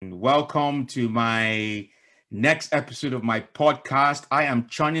welcome to my next episode of my podcast. I am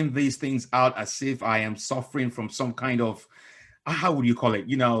churning these things out as if I am suffering from some kind of, how would you call it,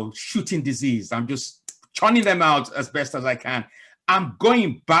 shooting disease. I'm just churning them out as best as I can. I'm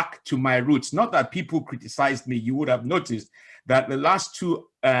going back to my roots. Not that people criticized me. You would have noticed that the last two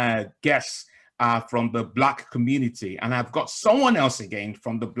guests are from the Black community, and I've got someone else again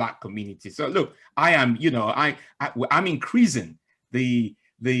from the Black community. So look, I am, I'm increasing the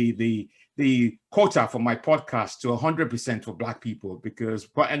quota for my podcast to 100% for Black people, because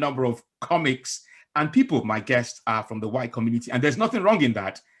quite a number of comics and people, my guests, are from the white community, and there's nothing wrong in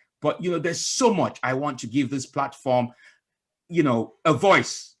that. But there's so much I want to give this platform, a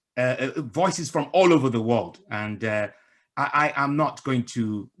voice, voices from all over the world, and I am not going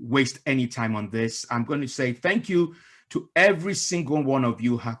to waste any time on this. I'm going to say thank you to every single one of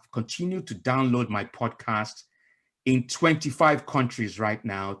you who have continued to download my podcast in 25 countries right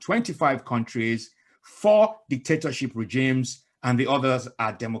now, 25 countries, 4 dictatorship regimes, and the others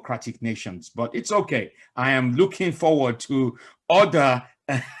are democratic nations. But it's okay. I am looking forward to other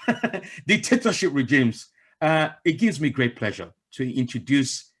dictatorship regimes. It gives me great pleasure to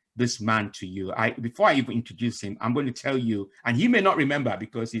introduce this man to you. Before I even introduce him, I'm going to tell you, and he may not remember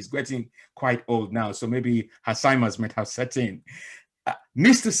because he's getting quite old now, so maybe Alzheimer's might have set in.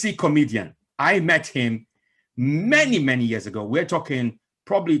 Mr. C comedian, I met him many, many years ago. We're talking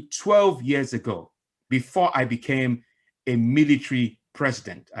probably 12 years ago, before I became a military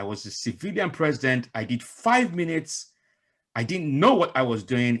president. I was a civilian president. I did 5 minutes. I didn't know what I was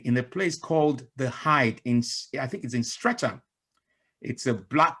doing in a place called The Hyde I think it's in Streatham. It's a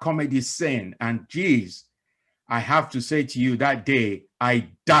Black comedy scene. And geez, I have to say to you, that day, I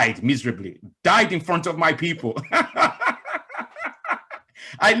died miserably, died in front of my people.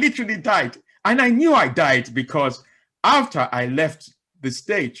 I literally died. And I knew I died because after I left the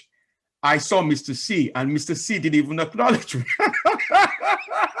stage, I saw Mr. C, and Mr. C didn't even acknowledge me.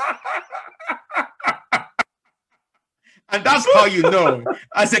 And that's how you know,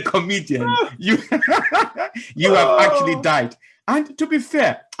 as a comedian, you have actually died. And to be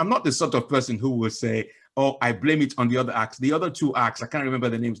fair, I'm not the sort of person who will say, oh, I blame it on the other acts. The other 2 acts, I can't remember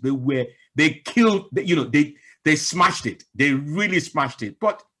the names. They killed, they smashed it. They really smashed it.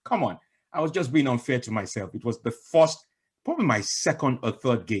 But come on, I was just being unfair to myself. It was the first, probably my second or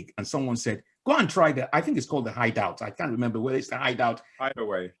third gig. And someone said, go and try that. I think it's called The Hideout. I can't remember whether it's The Hideout.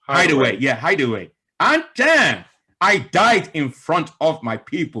 Hideaway. Yeah, Hideaway. And damn, I died in front of my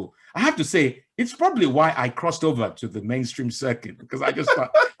people. I have to say, it's probably why I crossed over to the mainstream circuit, because I just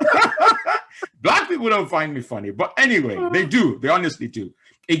thought, Black people don't find me funny. But anyway, they do. They honestly do.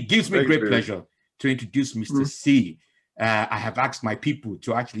 It gives me great pleasure to introduce Mr. C. I have asked my people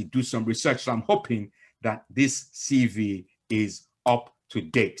to actually do some research, so I'm hoping that this CV is up to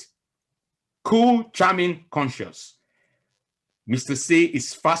date. Cool, charming, conscious. Mr. C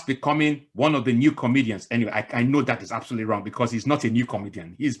is fast becoming one of the new comedians. Anyway, I know that is absolutely wrong, because he's not a new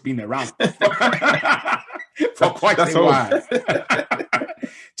comedian. He's been around for quite a while.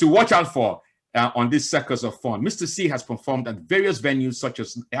 To watch out for on this circus of fun. Mr. C has performed at various venues such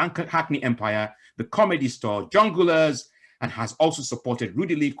as Hackney Empire, the Comedy Store, Junglers, and has also supported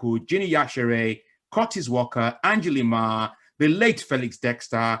Rudy Liku, Ginny Yashere, Curtis Walker, Angela Marr, the late Felix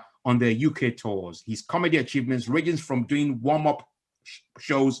Dexter on their UK tours. His comedy achievements ranges from doing warm-up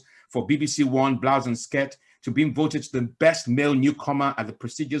shows for BBC One, Blouse and Skirt, to being voted to the best male newcomer at the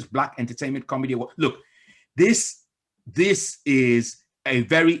prestigious Black Entertainment Comedy Award. Look, this is a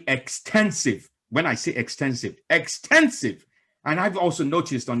very extensive, when I say extensive, and I've also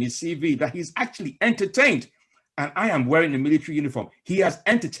noticed on his CV that he's actually entertained, and I am wearing a military uniform. He has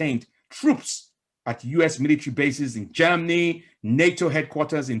entertained troops at US military bases in Germany, NATO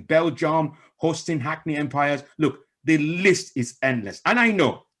headquarters in Belgium, hosting Hackney Empires. Look, the list is endless. And I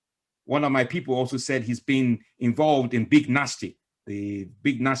know one of my people also said he's been involved in Big Nasty, the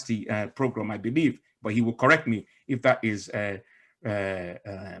Big Nasty program, I believe, but he will correct me if that is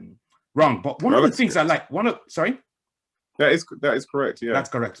wrong. But one of the things I like, sorry? That is correct, yeah. That's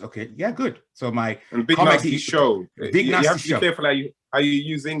correct, okay. Yeah, good. So my Big Nasty show. Big Nasty you have to be careful how you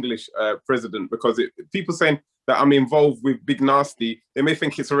use English, President, because people saying that I'm involved with Big Nasty, they may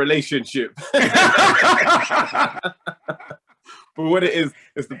think it's a relationship. But what it is,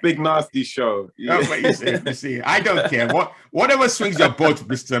 it's the Big Nasty show. Yeah. Oh, you see, I don't care. Whatever swings your boat,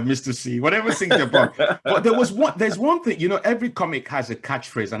 Mr. C, whatever swings your boat. But there's one thing, every comic has a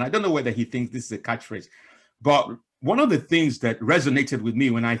catchphrase, and I don't know whether he thinks this is a catchphrase, but one of the things that resonated with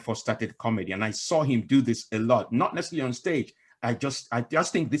me when I first started comedy, and I saw him do this a lot, not necessarily on stage, I just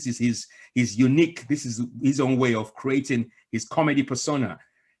think this is his unique, this is his own way of creating his comedy persona.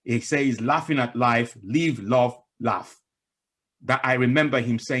 He says, laughing at life, live, love, laugh. That I remember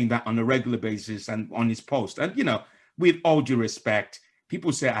him saying that on a regular basis and on his post. And, you know, with all due respect,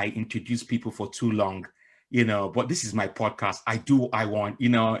 people say I introduce people for too long, you know, but this is my podcast. I do what I want, you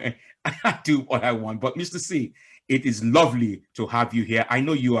know, I do what I want. But Mr. C, it is lovely to have you here. I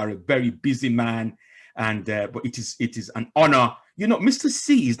know you are a very busy man, and but it is an honor. You know, Mr.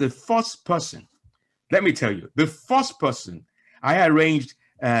 C is the first person, let me tell you, the first person I arranged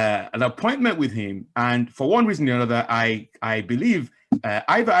an appointment with him, and for one reason or another, I believe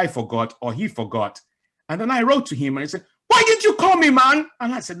either I forgot or he forgot, and then I wrote to him and I said, "Why did you call me, man?"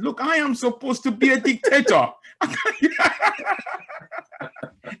 And I said, "Look, I am supposed to be a dictator."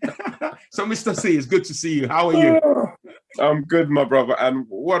 So, Mr. C, it's good to see you. How are you? I'm good, my brother. And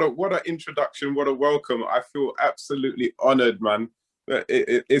what an introduction, what a welcome. I feel absolutely honored, man.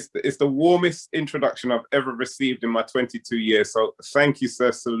 It's the warmest introduction I've ever received in my 22 years. So thank you,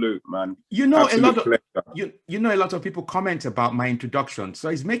 sir. Salute, man. You know, Absolute a lot of pleasure. you know a lot of people comment about my introduction. So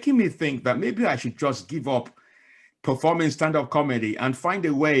it's making me think that maybe I should just give up performing stand-up comedy and find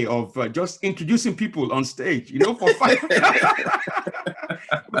a way of just introducing people on stage, you know, for fun.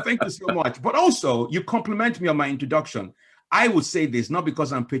 But thank you so much. But also, you compliment me on my introduction. I would say this, not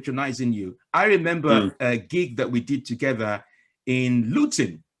because I'm patronizing you. I remember a gig that we did together in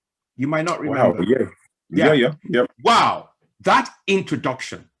Luton. You might not remember. Wow, yeah. Wow, that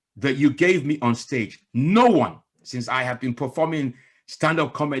introduction that you gave me on stage, no one, since I have been performing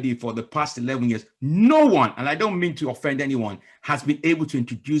stand-up comedy for the past 11 years, no one, and I don't mean to offend anyone, has been able to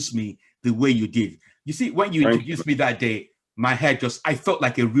introduce me the way you did. You see, when you introduced me that day, my head just, I felt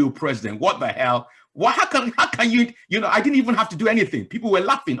like a real president. What the hell? How can you, you know, I didn't even have to do anything. People were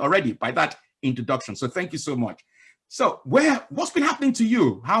laughing already by that introduction. So thank you so much. So what's been happening to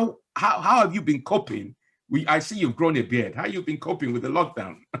you? How have you been coping? I see you've grown a beard. How have you been coping with the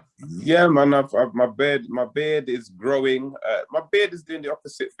lockdown? Yeah, man, my beard is growing. My beard is doing the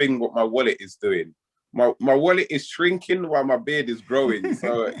opposite thing what my wallet is doing. My wallet is shrinking while my beard is growing.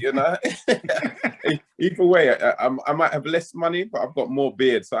 So, you know, either way, I might have less money, but I've got more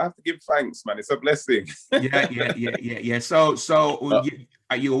beard. So I have to give thanks, man. It's a blessing. Yeah. So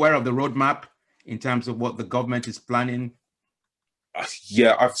are you aware of the roadmap in terms of what the government is planning?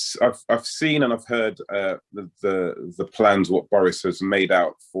 Yeah, I've seen and I've heard the plans what Boris has made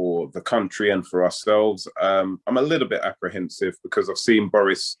out for the country and for ourselves. I'm a little bit apprehensive because I've seen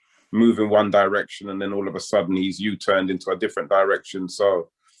Boris move in one direction and then all of a sudden he's U-turned into a different direction. So,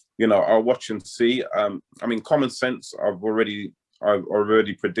 you know, I'll watch and see. I mean, common sense. I've already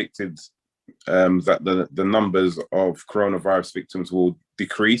predicted that the numbers of coronavirus victims will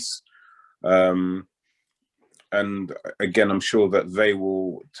decrease. And again, I'm sure that they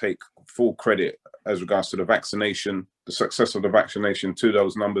will take full credit as regards to the vaccination, the success of the vaccination to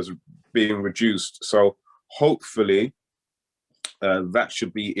those numbers being reduced. So hopefully that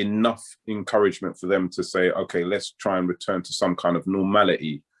should be enough encouragement for them to say, okay, let's try and return to some kind of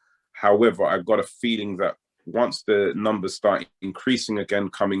normality. However, I've got a feeling that once the numbers start increasing again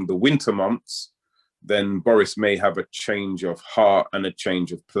coming the winter months, then Boris may have a change of heart and a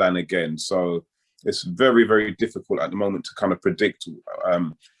change of plan again. So it's very, very difficult at the moment to kind of predict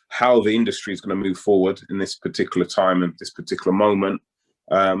how the industry is going to move forward in this particular time and this particular moment.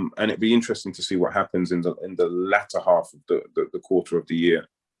 And it'd be interesting to see what happens in the latter half of the quarter of the year.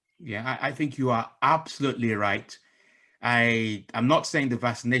 Yeah, I think you are absolutely right. I'm not saying the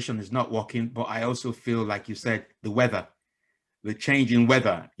vaccination is not working, but I also feel, like you said, the change in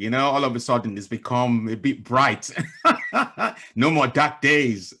weather, you know, all of a sudden it's become a bit bright. No more dark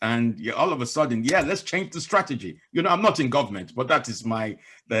days. And all of a sudden, let's change the strategy. You know, I'm not in government, but that is my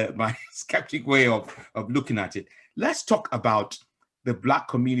skeptic way of looking at it. Let's talk about the Black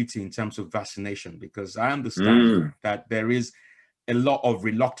community in terms of vaccination, because I understand that there is a lot of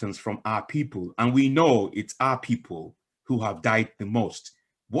reluctance from our people. And we know it's our people who have died the most.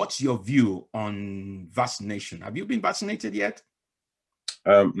 What's your view on vaccination? Have you been vaccinated yet?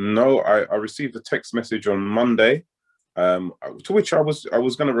 No, I received a text message on Monday, to which I was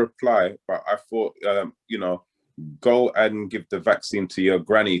going to reply, but I thought, you know, go and give the vaccine to your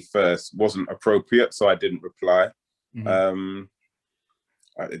granny first wasn't appropriate, so I didn't reply.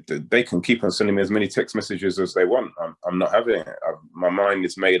 They can keep on sending me as many text messages as they want. I'm not having it. My mind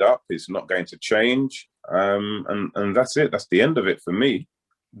is made up. It's not going to change, and that's it. That's the end of it for me.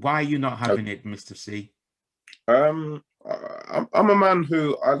 Why are you not having it, Mr. C? I'm a man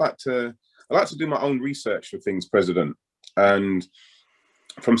who I like to do my own research for things, President. And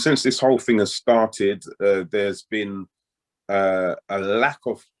since this whole thing has started, there's been a lack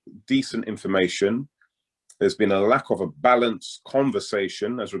of decent information. There's been a lack of a balanced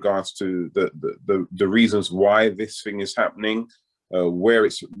conversation as regards to the reasons why this thing is happening, where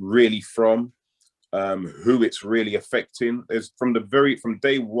it's really from, who it's really affecting. There's from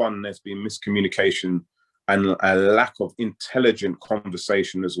day one, there's been miscommunication and a lack of intelligent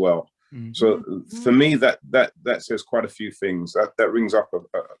conversation as well. Mm-hmm. So for me, that says quite a few things. That rings up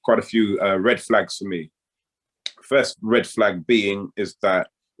quite a few red flags for me. First red flag being is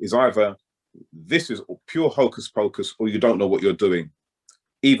either this is pure hocus pocus or you don't know what you're doing.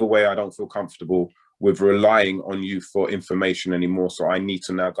 Either way, I don't feel comfortable with relying on you for information anymore. So I need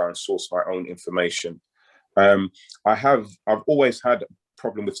to now go and source my own information. I've always had a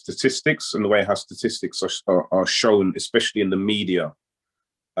problem with statistics and the way how statistics are shown, especially in the media.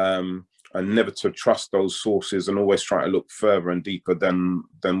 And never to trust those sources and always try to look further and deeper than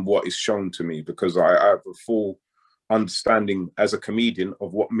what is shown to me, because I have a full understanding as a comedian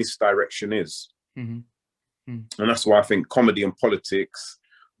of what misdirection is. Mm-hmm. Mm-hmm. And that's why I think comedy and politics,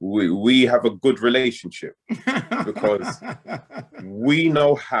 we have a good relationship because we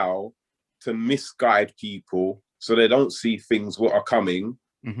know how to misguide people so they don't see things what are coming,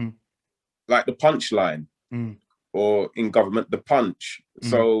 mm-hmm. like the punchline. Mm. Or in government, the punch. Mm.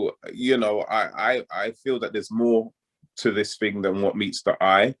 So, you know, I feel that there's more to this thing than what meets the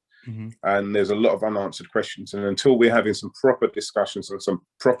eye. Mm-hmm. And there's a lot of unanswered questions. And until we're having some proper discussions and some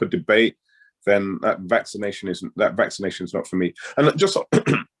proper debate, then that vaccination is not for me. And just on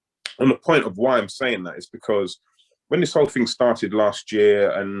the point of why I'm saying that is because when this whole thing started last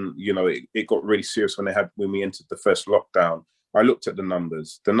year and, you know, it got really serious when we entered the first lockdown, I looked at the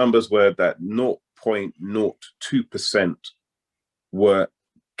numbers. The numbers were that 0.02% were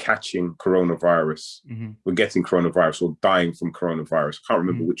catching coronavirus, mm-hmm. were getting coronavirus or dying from coronavirus. I can't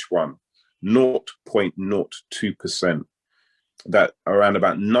remember which one. 0.02%. That around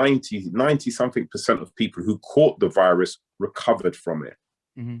about 90 something percent of people who caught the virus recovered from it.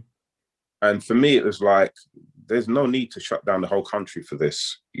 Mm-hmm. And for me, it was like, there's no need to shut down the whole country for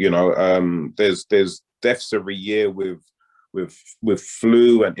this. You know, there's deaths every year with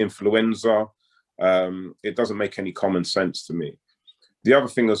flu and influenza. It doesn't make any common sense to me. The other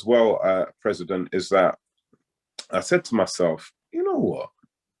thing as well, President, is that I said to myself, you know what?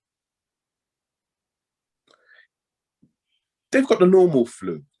 They've got the normal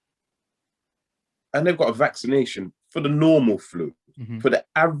flu and they've got a vaccination for the normal flu, mm-hmm. for the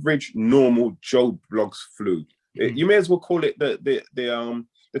average normal Joe Bloggs flu. Mm-hmm. You may as well call it the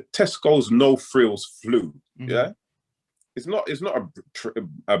Tesco's no frills flu. Mm-hmm. Yeah. It's not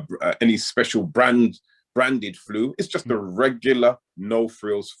any special branded flu. It's just mm-hmm. a regular no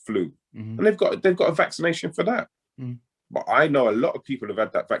frills flu, mm-hmm. and they've got a vaccination for that. Mm-hmm. But I know a lot of people have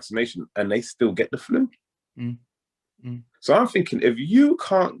had that vaccination and they still get the flu. Mm-hmm. So I'm thinking, if you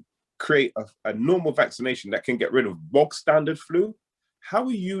can't create a normal vaccination that can get rid of bog standard flu, how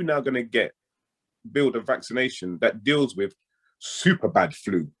are you now going to build a vaccination that deals with super bad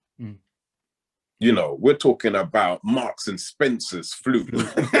flu? Mm-hmm. You know, we're talking about Marks and Spencer's flu. This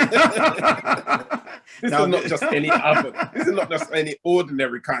is not just any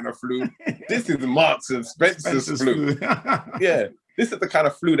ordinary kind of flu. This is Marks and Spencer's flu. Yeah, this is the kind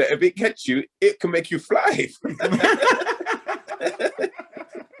of flu that if it gets you, it can make you fly.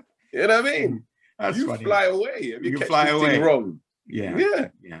 You know what I mean? That's you funny. Fly away if you catch fly away wrong. Yeah.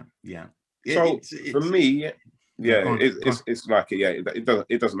 So for me. Yeah, it's like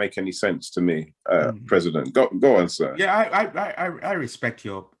it doesn't make any sense to me, President. Go on, sir. Yeah, I respect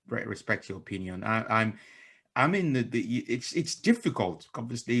your opinion. I'm in it's difficult,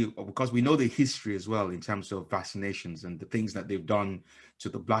 obviously, because we know the history as well in terms of vaccinations and the things that they've done to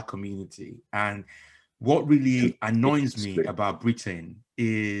the Black community. And what really annoys me about Britain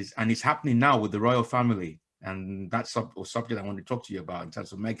is, and it's happening now with the royal family, and that's a subject I want to talk to you about in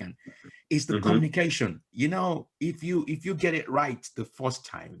terms of Meghan, is the mm-hmm. communication. You know, if you get it right the first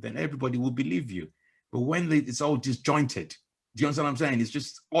time, then everybody will believe you. But when it's all disjointed, do you understand what I'm saying? It's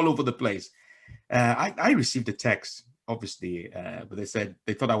just all over the place. I received a text, obviously, but they said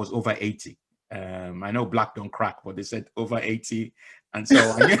they thought I was over 80. I know black don't crack, but they said over 80. And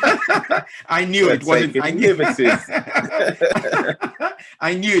so I knew it wasn't.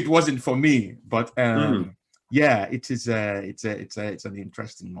 I knew it wasn't for me, but yeah, it's an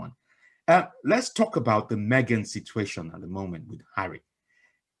interesting one. Let's talk about the Meghan situation at the moment with Harry.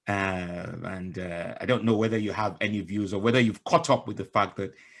 And I don't know whether you have any views or whether you've caught up with the fact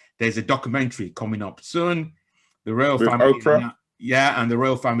that there's a documentary coming up soon. The royal family, and the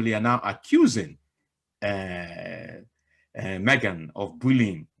royal family are now accusing Meghan of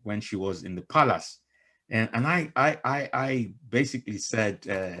bullying when she was in the palace. And I basically said,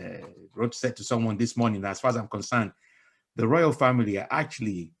 wrote said to someone this morning that as far as I'm concerned, the royal family are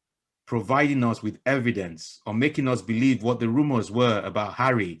actually providing us with evidence or making us believe what the rumors were about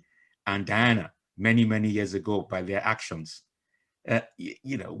Harry and Diana many, many years ago by their actions.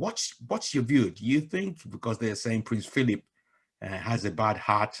 You know, what's your view? Do you think because they're saying Prince Philip has a bad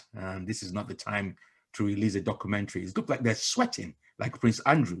heart and this is not the time to release a documentary? It looks like they're sweating, like Prince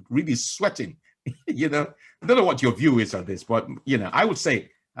Andrew, really sweating. You know, I don't know what your view is on this, but, you know, I would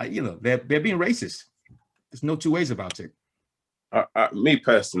say, you know, they're being racist. There's no two ways about it. Me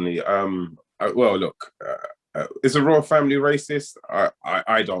personally, well, look, is the royal family racist?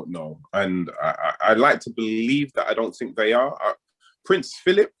 I don't know, and I like to believe that I don't think they are. Prince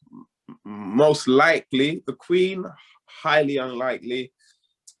Philip, most likely. The Queen, highly unlikely.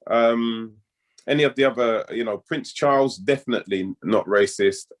 Any of the other, you know, Prince Charles, definitely not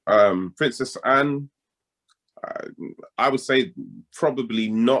racist. Princess Anne, I would say probably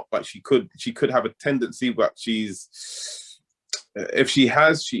not, but she could have a tendency, but if she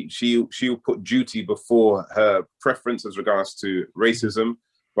has, she'll put duty before her preference as regards to racism.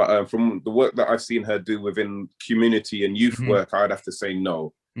 But from the work that I've seen her do within community and youth work, I'd have to say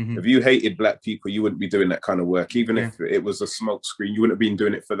no. If you hated Black people, you wouldn't be doing that kind of work. Even if it was a smoke screen, you wouldn't have been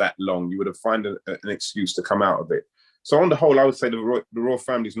doing it for that long. You would have found an excuse to come out of it. So on the whole, I would say the royal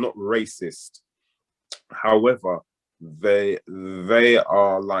family is not racist. However, they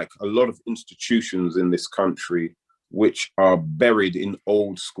are like a lot of institutions in this country which are buried in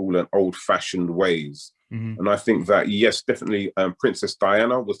old school and old fashioned ways. And I think that, yes, definitely Princess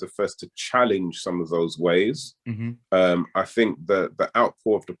Diana was the first to challenge some of those ways. I think the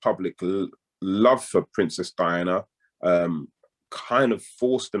outpour of the public love for Princess Diana kind of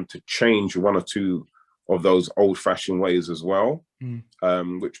forced them to change one or two of those old fashioned ways as well,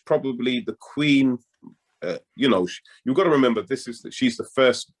 which probably the Queen, you know, you've got to remember she's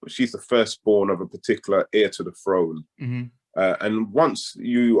the firstborn of a particular heir to the throne. And once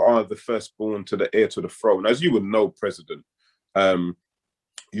you are the firstborn to the heir to the throne, as you would know, President,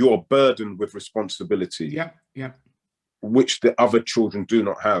 you're burdened with responsibility, which the other children do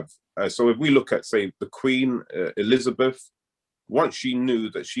not have. So if we look at, say, the Queen, Elizabeth, once she knew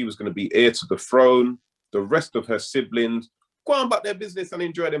that she was going to be heir to the throne, the rest of her siblings go on about their business and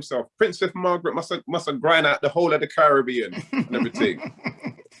enjoy themselves. Princess Margaret must have grind out the whole of the Caribbean and everything.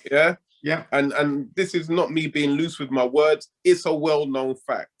 Yeah. And this is not me being loose with my words. It's a well-known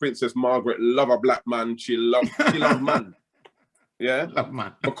fact. Princess Margaret love a Black man. She loved man. Yeah. Love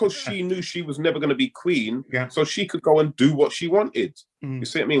man. Because she knew she was never going to be queen, so she could go and do what she wanted. You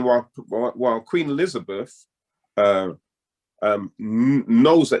see what I mean? While Queen Elizabeth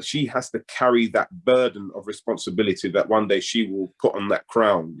knows that she has to carry that burden of responsibility that one day she will put on that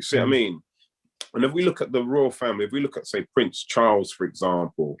crown. You see what I mean? And if we look at the royal family, if we look at, say, Prince Charles, for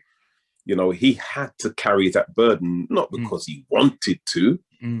example, you know, he had to carry that burden, not because he wanted to.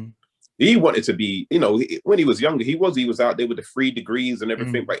 He wanted to be, you know, when he was younger, he was out there with the 3 degrees and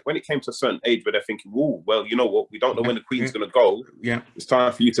everything. But when it came to a certain age where they're thinking, oh, well, you know what, we don't know when the Queen's going to go. It's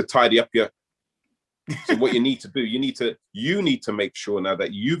time for you to tidy up your... So what you need to do, you need to make sure now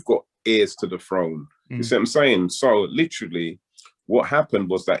that you've got heirs to the throne. You see what I'm saying? So literally what happened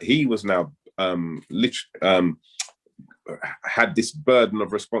was that he was now had this burden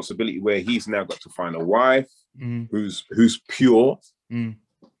of responsibility where he's now got to find a wife who's pure,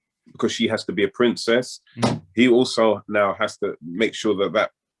 because she has to be a princess. He also now has to make sure that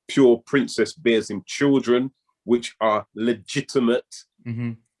that pure princess bears him children which are legitimate.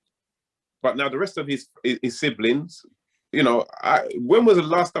 But now the rest of his siblings, you know, when was the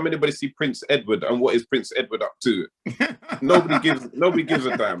last time anybody see Prince Edward, and what is Prince Edward up to? Nobody gives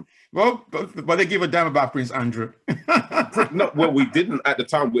a damn. Well, but they give a damn about Prince Andrew. No, well, we didn't at the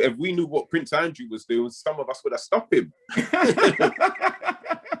time. If we knew what Prince Andrew was doing, some of us would have stopped him.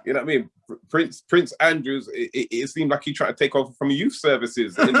 You know what I mean? Prince Andrews, it seemed like he tried to take over from youth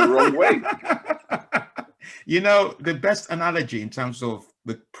services in the wrong way. You know, the best analogy in terms of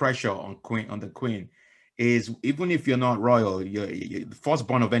the pressure on the Queen is, even if you're not royal, you're the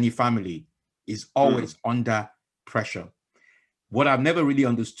firstborn of any family is always under pressure. What I've never really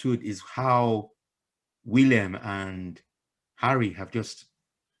understood is how William and Harry have just,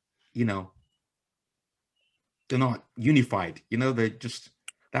 you know, they're not unified. You know, they're just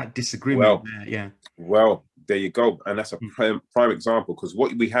that disagreement. Well, there you go. And that's a prime example, because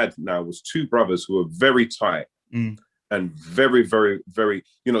what we had now was 2 brothers who were very tight and very, very, very,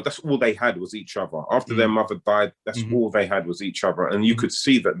 you know, that's all they had was each other. After their mother died, that's all they had was each other. And you could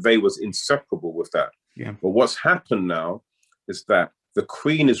see that they was inseparable with that. But what's happened now is that the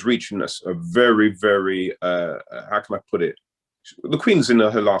Queen is reaching us a very, very, how can I put it? The Queen's in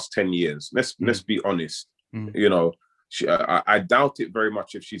her last 10 years. Let's be honest. You know, I doubt it very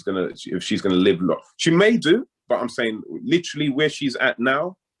much if she's gonna live long. She may do, but I'm saying literally where she's at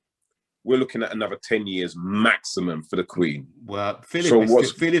now, we're looking at another 10 years maximum for the Queen. Well,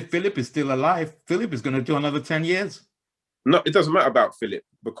 Philip is still alive. Philip is going to do another 10 years. No, it doesn't matter about Philip,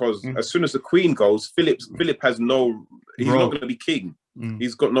 because as soon as the Queen goes, Philip has no, he's not going to be king.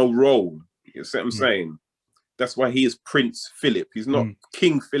 He's got no role. You see what I'm saying? That's why he is Prince Philip. He's not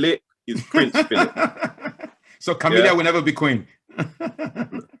King Philip, he's Prince Philip. So Camilla will never be queen.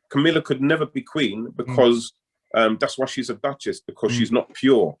 Camilla could never be queen because that's why she's a duchess, because she's not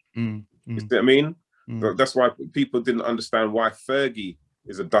pure. You see what I mean? That's why people didn't understand why Fergie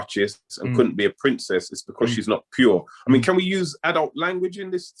is a duchess and couldn't be a princess. It's because she's not pure. I mean, can we use adult language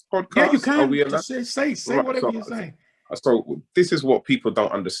in this podcast? Yeah, you can. Are we say right, whatever you say. So this is what people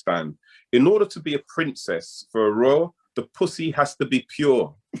don't understand. In order to be a princess for a royal, the pussy has to be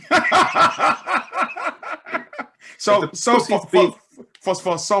pure. So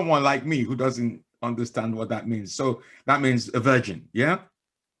for someone like me who doesn't understand what that means, so that means a virgin, yeah?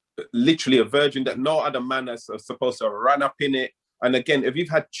 Literally a virgin that no other man is supposed to run up in it. And again, if you've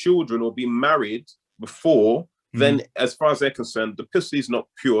had children or been married before, then as far as they're concerned, the pussy is not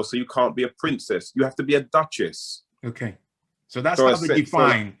pure, so you can't be a princess. You have to be a duchess. Okay. So that's how they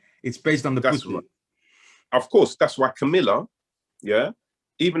define. It's based on the pussy. Right. Of course, that's why Camilla,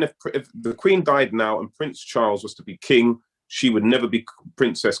 even if the Queen died now and Prince Charles was to be king, she would never be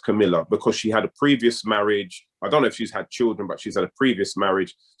Princess Camilla because she had a previous marriage. I don't know if she's had children, but she's had a previous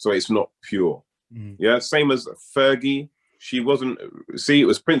marriage, so it's not pure. Yeah, same as Fergie. She wasn't, see, it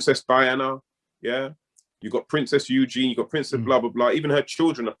was Princess Diana, you got Princess Eugene, you got Princess blah, blah, blah. Even her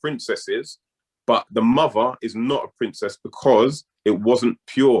children are princesses, but the mother is not a princess because it wasn't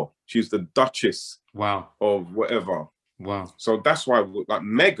pure. She's the Duchess of whatever. Wow. So that's why, like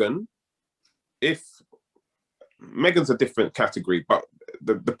Meghan, Meghan's a different category, but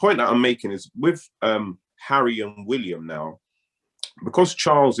the point that I'm making is with Harry and William now, because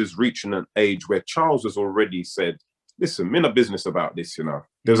Charles is reaching an age where Charles has already said, listen, I'm in a business about this, you know.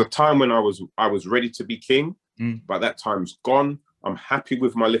 There's a time when I was ready to be king, but that time's gone. I'm happy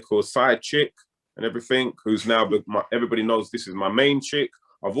with my little side chick and everything, who's now, everybody knows this is my main chick.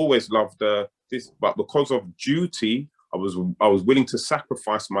 I've always loved this, but because of duty, I was willing to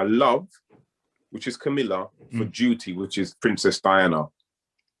sacrifice my love, which is Camilla, for duty, which is Princess Diana.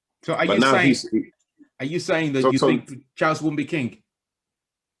 So are you saying that you think Charles won't be king?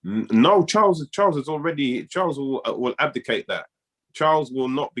 No, Charles will abdicate that. Charles will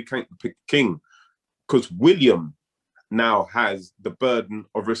not be king because William now has the burden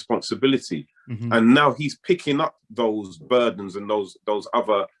of responsibility, and now he's picking up those burdens and those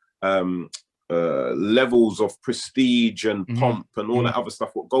other levels of prestige and pomp and all that other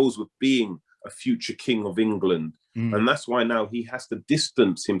stuff. What goes with being a future king of England, and that's why now he has to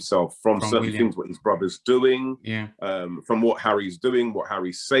distance himself from certain things, what his brother's doing, from what Harry's doing, what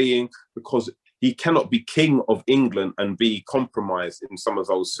Harry's saying, because he cannot be king of England and be compromised in some of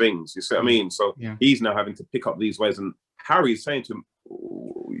those things. You see what I mean? So he's now having to pick up these ways, and Harry's saying to him,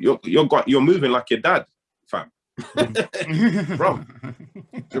 "You're moving like your dad, fam." Bro, do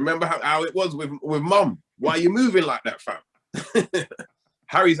you remember how it was with mum? Why are you moving like that, fam?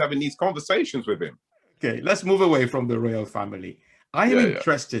 Harry's having these conversations with him. Okay, let's move away from the royal family. I am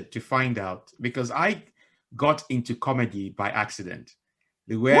interested to find out, because I got into comedy by accident.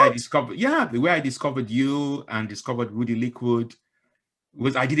 The way I discovered you and discovered Rudy Liquid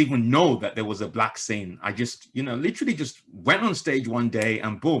was I didn't even know that there was a black scene. I just, literally just went on stage one day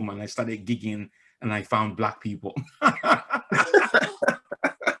and boom, and I started gigging and I found black people. I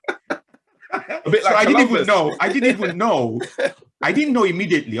didn't even know. I didn't know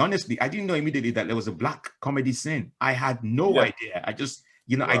immediately, honestly. I didn't know immediately that there was a black comedy scene. I had no idea. I just,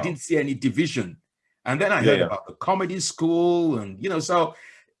 I didn't see any division. And then I heard about the comedy school and, so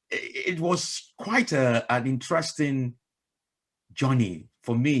it was quite an interesting journey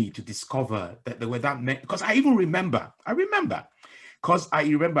for me to discover that there were that many, because I remember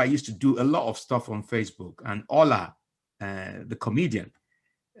I used to do a lot of stuff on Facebook, and Ola, the comedian.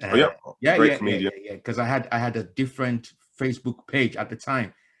 Great comedian. Because I had a different Facebook page at the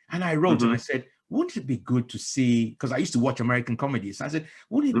time, and I wrote and I said, wouldn't it be good to see, because I used to watch American comedies. I said,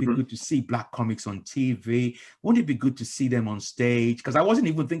 wouldn't it be good to see black comics on TV? Wouldn't it be good to see them on stage? Because I wasn't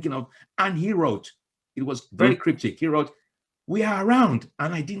even thinking of, and he wrote, it was very cryptic. He wrote, "We are around,"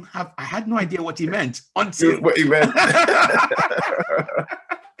 and I had no idea what he meant until what he meant.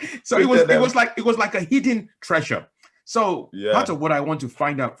 So it was like a hidden treasure. So Yeah. part of what I want to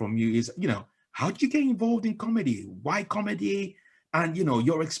find out from you is, how did you get involved in comedy? Why comedy? And,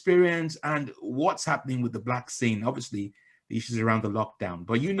 your experience and what's happening with the Black scene. Obviously, the issues around the lockdown,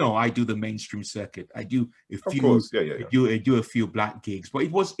 but I do the mainstream circuit. I do a Of few, course. Yeah. I do a few Black gigs, but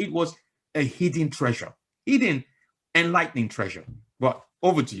it was a hidden treasure, hidden, enlightening treasure. But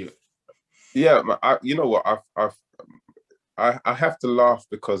over to you. Yeah. You know what? I have to laugh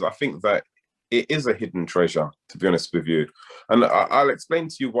because I think that it is a hidden treasure, to be honest with you. And I'll explain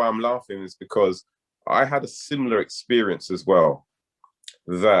to you why I'm laughing is because I had a similar experience as well.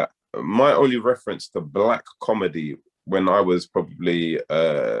 That my only reference to Black comedy when I was probably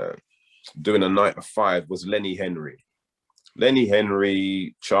doing a 9 to 5 was Lenny Henry. Lenny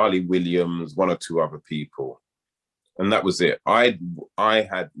Henry, Charlie Williams, one or two other people. And that was it. I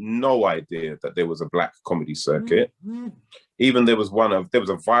had no idea that there was a Black comedy circuit. Mm-hmm. Even there was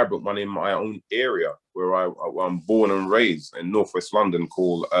a vibrant one in my own area where I'm born and raised in Northwest London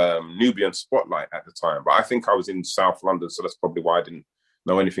called Nubian Spotlight at the time. But I think I was in South London, so that's probably why I didn't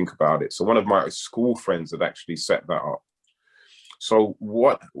know anything about it. So one of my school friends had actually set that up. So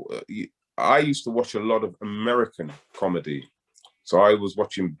I used to watch a lot of American comedy. So I was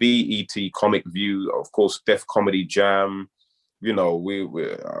watching BET, Comic View, of course, Def Comedy Jam.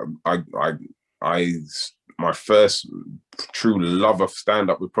 My first true love of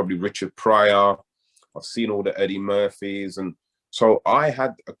stand-up was probably Richard Pryor. I've seen all the Eddie Murphys. And so I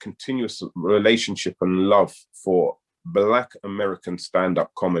had a continuous relationship and love for Black American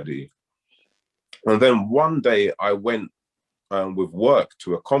stand-up comedy. And then one day I went with work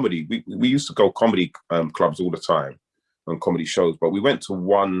to a comedy. We used to go comedy clubs all the time and comedy shows, but we went to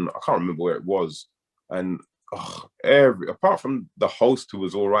one, I can't remember where it was. And apart from the host who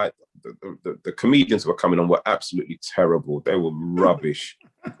was all right, the comedians who were coming on were absolutely terrible. They were rubbish.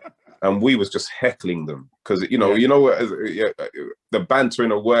 And we was just heckling them because, the banter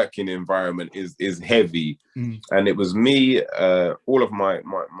in a working environment is heavy. Mm. And it was me, all of my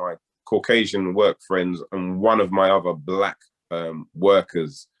Caucasian work friends and one of my other Black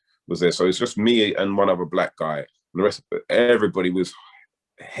workers was there. So it's just me and one other Black guy. And the rest of everybody was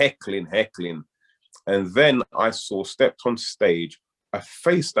heckling. And then I stepped on stage, a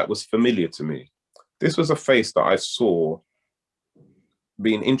face that was familiar to me. This was a face that I saw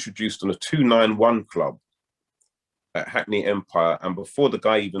being introduced on a 291 club at Hackney Empire. And before the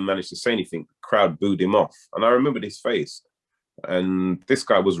guy even managed to say anything, the crowd booed him off. And I remembered his face. And this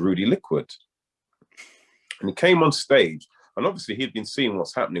guy was Rudy Liquid. And he came on stage. And obviously he'd been seeing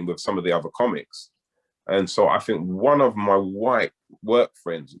what's happening with some of the other comics. And so I think one of my white work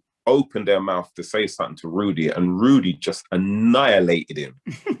friends opened their mouth to say something to Rudy, and Rudy just annihilated him.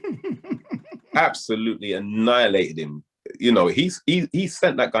 Absolutely annihilated him. He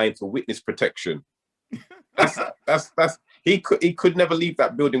sent that guy into witness protection. He could never leave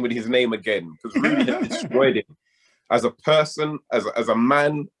that building with his name again because Rudy had destroyed him as a person, as a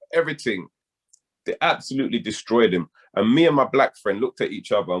man, everything. They absolutely destroyed him. And me and my Black friend looked at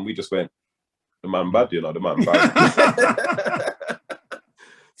each other and we just went, the man bad, the man bad.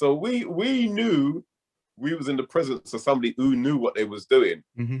 So we knew we was in the presence of somebody who knew what they was doing.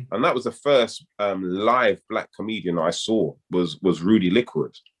 Mm-hmm. And that was the first live Black comedian I saw was Rudy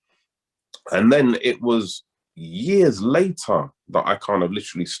Liquid. And then it was years later that I kind of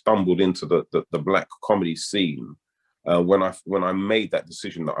literally stumbled into the Black comedy scene. When I made that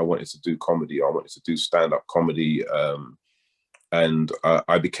decision that I wanted to do comedy, I wanted to do stand-up comedy. And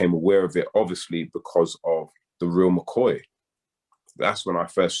I became aware of it, obviously, because of The Real McCoy. That's when I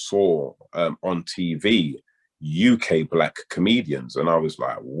first saw on TV UK Black comedians. And I was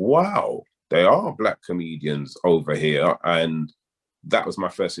like, wow, they are Black comedians over here. And that was my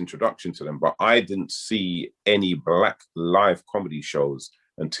first introduction to them. But I didn't see any Black live comedy shows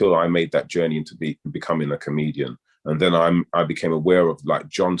until I made that journey into becoming a comedian. And then I became aware of like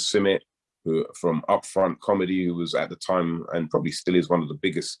John Simmet, who from Upfront Comedy, who was at the time and probably still is one of the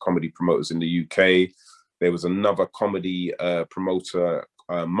biggest comedy promoters in the UK. There was another comedy promoter,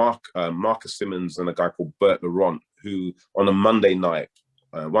 Marcus Simmons, and a guy called Bert Laurent, who on a Monday night,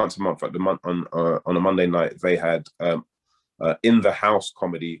 once a month on a Monday night, they had In the House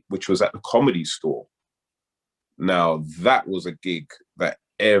comedy, which was at the Comedy Store. Now, that was a gig that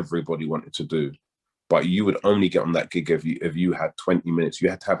everybody wanted to do. But you would only get on that gig if you had 20 minutes. You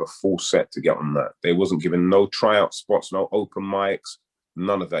had to have a full set to get on that. They wasn't given no tryout spots, no open mics,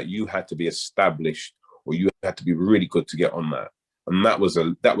 none of that. You had to be established, or you had to be really good to get on that. And that was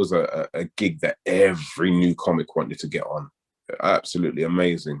a gig that every new comic wanted to get on. Absolutely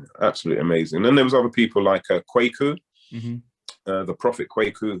amazing, absolutely amazing. And there was other people like Kwaku, mm-hmm. The Prophet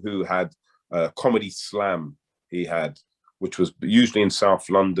Kwaku, who had Comedy Slam he had, which was usually in South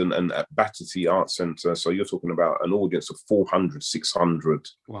London and at Battersea Arts Centre. So you're talking about an audience of 400, 600.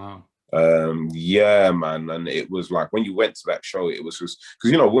 Wow. Yeah, man. And it was like, when you went to that show, it was just,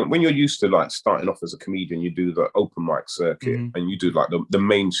 because, you know, when you're used to like starting off as a comedian, you do the open mic circuit and you do like the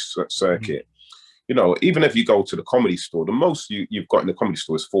main circuit. You know, even if you go to the Comedy Store, the most you've got in the Comedy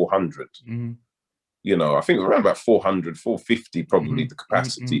Store is 400. You know, I think around about 400, 450 probably the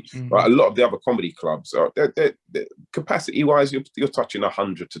capacity. But a lot of the other comedy clubs are, they're capacity-wise, you're touching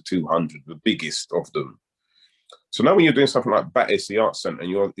 100 to 200, the biggest of them. So now when you're doing something like Battersea Arts Centre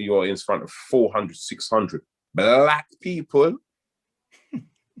and you're in front of 400, 600 black people,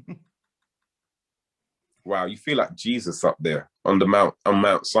 wow, you feel like Jesus up there on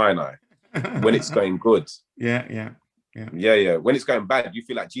Mount Sinai when it's going good. Yeah. When it's going bad, you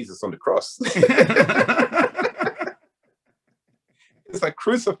feel like Jesus on the cross. It's like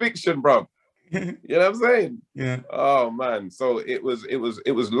crucifixion, bro. You know what I'm saying? Yeah. Oh man. So it was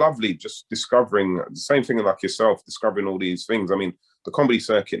lovely just discovering the same thing like yourself, discovering all these things. I mean, the comedy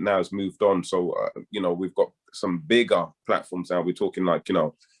circuit now has moved on. So you know, we've got some bigger platforms now. We're talking like, you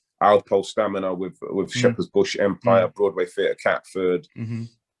know, Alpo Stamina with Shepherd's Bush Empire, Broadway Theatre Catford,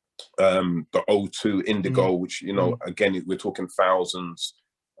 the O2 Indigo, which, you know, again, we're talking thousands.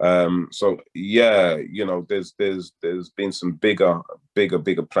 So yeah, you know, there's been some bigger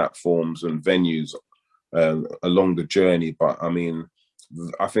platforms and venues along the journey. But I mean,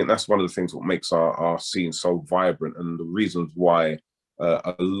 I think that's one of the things that makes our scene so vibrant, and the reasons why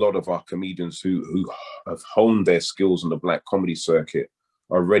a lot of our comedians who have honed their skills in the black comedy circuit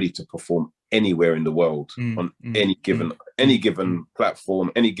are ready to perform anywhere in the world on any given platform,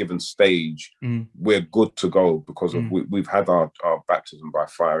 any given stage. We're good to go because of we've had our baptism by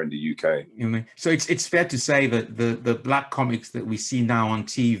fire in the UK. So it's fair to say that the black comics that we see now on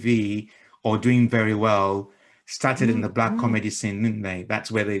TV or doing very well started in the black comedy scene, didn't they?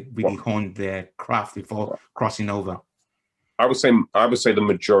 That's where they really honed their craft before crossing over. I would say the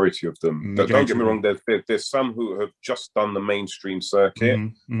majority of them. Don't get me wrong. There's some who have just done the mainstream circuit,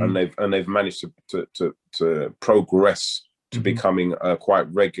 and they've managed to progress to becoming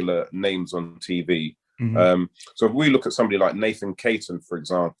quite regular names on TV. So if we look at somebody like Nathan Caton, for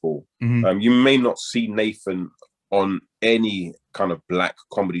example, you may not see Nathan on any kind of black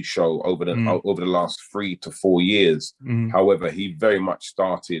comedy show over the last 3 to 4 years. However, he very much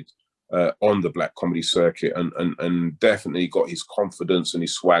started on the black comedy circuit and definitely got his confidence and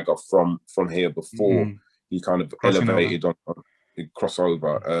his swagger from here before he kind of elevated on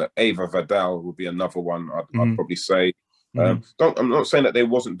crossover. Ava Vidal would be another one I'd probably say. I'm not saying that they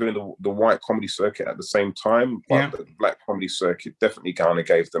wasn't doing the white comedy circuit at the same time, but the black comedy circuit definitely kind of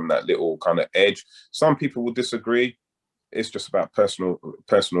gave them that little kind of edge. Some people will disagree. It's just about personal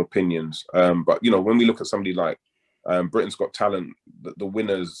opinions. But you know, when we look at somebody like Britain's Got Talent, the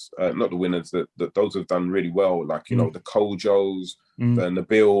winners, not the winners, that those have done really well, like, you know, the Kojos, the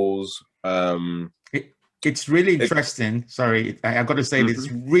Bills. It's really interesting. Sorry, I got to say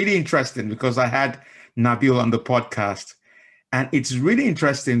it's really interesting because I had Nabil on the podcast, and it's really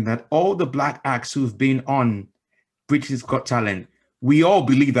interesting that all the black acts who've been on Britain's Got Talent, we all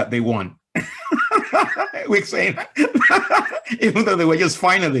believe that they won. We're saying even though they were just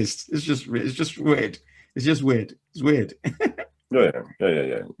finalists. It's just weird. It's just weird. It's weird.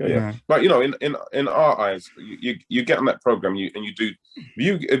 Yeah. But you know, in our eyes, you get on that program,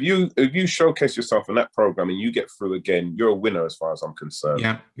 if you showcase yourself in that program and you get through again, you're a winner as far as I'm concerned.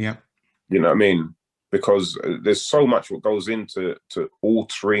 Yeah. You know what I mean? Because there's so much what goes into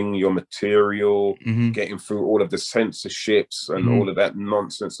altering your material, getting through all of the censorships and all of that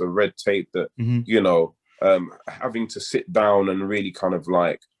nonsense, the red tape that you know, having to sit down and really kind of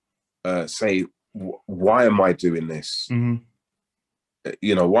like say, why am I doing this?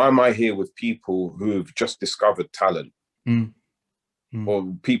 You know, why am I here with people who have just discovered talent,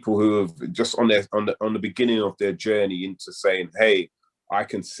 or people who have just on the beginning of their journey into saying, "Hey, I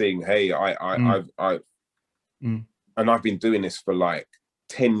can sing. Hey, and I've been doing this for like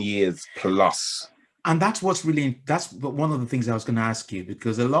 10 years plus." And that's one of the things I was going to ask you,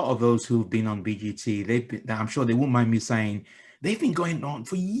 because a lot of those who've been on BGT, I'm sure they won't mind me saying, they've been going on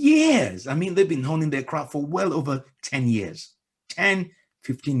for years. I mean, they've been honing their craft for well over 10 years, 10,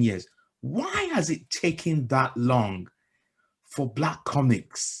 15 years. Why has it taken that long for black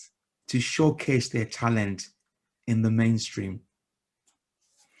comics to showcase their talent in the mainstream?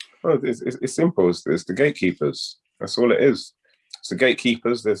 Well, it's simple. It's the gatekeepers. That's all it is. It's the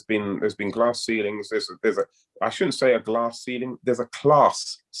gatekeepers. There's been glass ceilings. There's a I shouldn't say a glass ceiling. There's a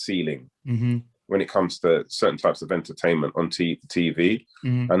class ceiling. When it comes to certain types of entertainment on TV.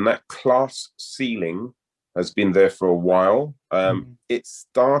 And that class ceiling has been there for a while. It's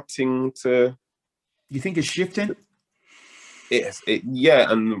starting to. You think it's shifting?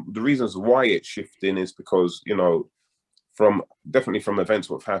 Yeah, and the reasons why it's shifting is because, you know, definitely from events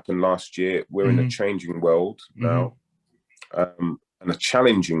what happened last year, we're in a changing world now, and a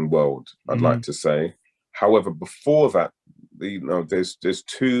challenging world, I'd like to say. However, before that, you know, there's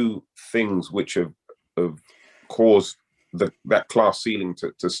two things which have caused that glass ceiling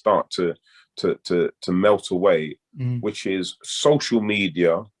to start to melt away, which is social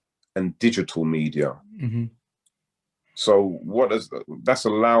media and digital media. So that's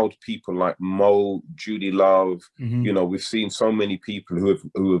allowed people like Mo, Judy Love, you know, we've seen so many people who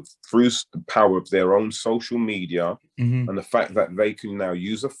have through the power of their own social media and the fact that they can now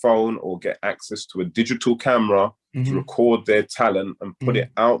use a phone or get access to a digital camera to record their talent and put it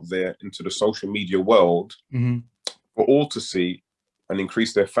out there into the social media world for all to see and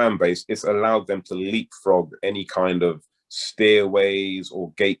increase their fan base. It's allowed them to leapfrog any kind of stairways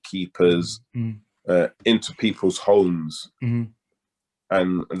or gatekeepers into people's homes,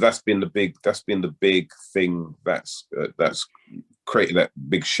 and that's been the big thing that's created that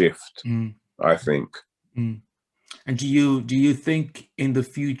big shift, I think. And do you think in the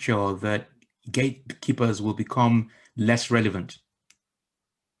future that gatekeepers will become less relevant?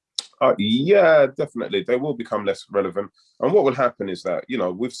 Yeah, definitely. They will become less relevant. And what will happen is that, you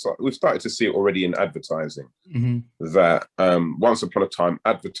know, we've started to see it already in advertising, that once upon a time,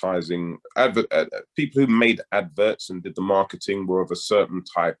 people who made adverts and did the marketing were of a certain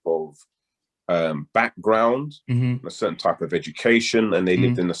type of background, a certain type of education, and they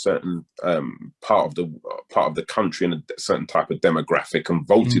lived in a certain part of the country in a certain type of demographic and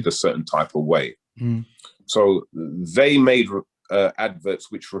voted a certain type of way. So they made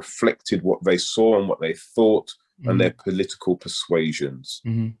adverts which reflected what they saw and what they thought and their political persuasions.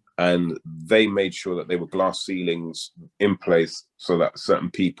 And they made sure that there were glass ceilings in place so that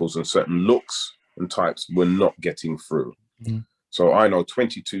certain peoples and certain looks and types were not getting through. So I know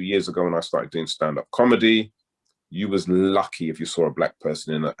 22 years ago when I started doing stand-up comedy, you was lucky if you saw a black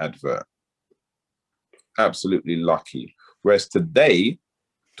person in an advert. Absolutely lucky. Whereas today,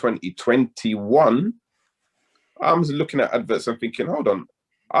 2021, I'm looking at adverts and thinking, hold on,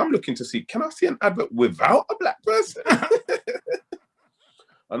 I'm looking to see, can I see an advert without a black person?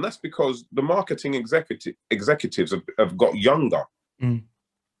 And that's because the marketing executives have got younger,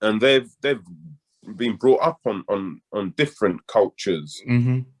 and they've been brought up on different cultures,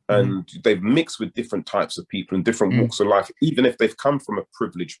 and they've mixed with different types of people in different walks of life. Even if they've come from a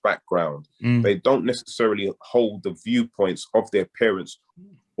privileged background, they don't necessarily hold the viewpoints of their parents,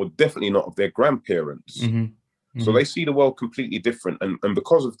 or definitely not of their grandparents. So they see the world completely different. And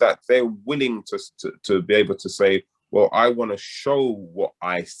because of that, they're willing to be able to say, well, I want to show what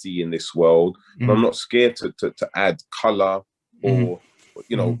I see in this world, but I'm not scared to add color, or,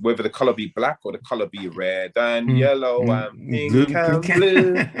 you know, whether the color be black or the color be red and yellow and pink and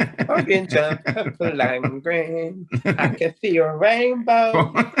blue, orange and purple and green. I can see a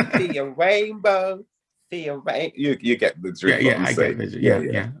rainbow, see a rainbow. You get the drift. Yeah, I get it.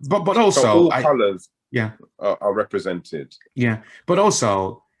 Yeah. But also, so all colors are represented. Yeah, but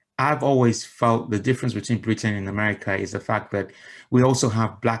also, I've always felt the difference between Britain and America is the fact that we also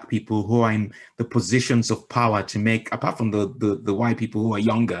have black people who are in the positions of power to make, apart from the white people who are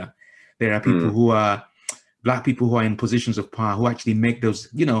younger, there are people who are black people who are in positions of power who actually make those,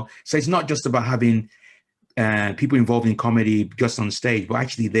 you know, so it's not just about having people involved in comedy just on stage, but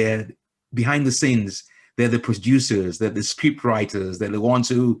actually they're behind the scenes. They're the producers, they're the script writers, they're the ones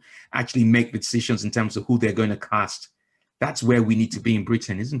who actually make the decisions in terms of who they're going to cast. That's where we need to be in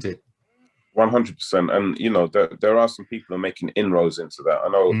Britain, isn't it? 100%. And, you know, there are some people who are making inroads into that. I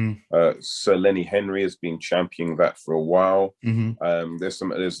know Sir Lenny Henry has been championing that for a while. There's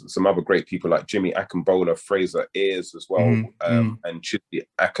some other great people like Jimmy Akingbola, Fraser Ayers as well, and Chidi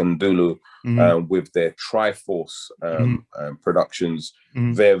Akindulu with their Triforce productions.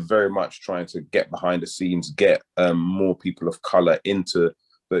 They're very much trying to get behind the scenes, get more people of color into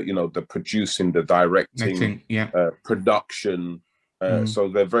the producing, the directing, production. So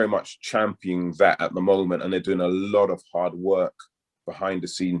they're very much championing that at the moment, and they're doing a lot of hard work behind the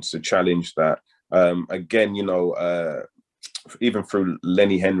scenes to challenge that. Again, you know, even through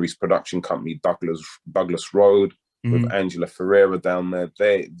Lenny Henry's production company, Douglas Road, with Angela Ferreira down there,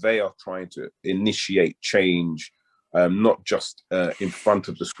 they are trying to initiate change, not just in front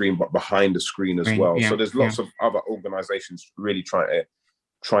of the screen, but behind the screen as well. So there's lots of other organizations really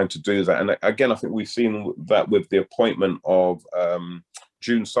trying to do that. And again, I think we've seen that with the appointment of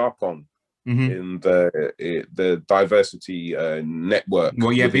June Sarpong in the diversity network.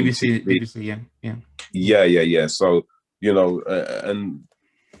 Well, yeah, BBC, yeah. Yeah. So, and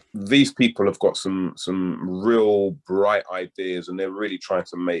these people have got some real bright ideas, and they're really trying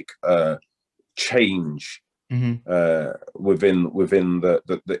to make change within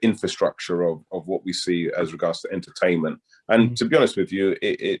the infrastructure of what we see as regards to entertainment. And to be honest with you,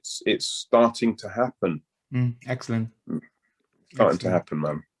 it's starting to happen. Excellent. Starting to happen,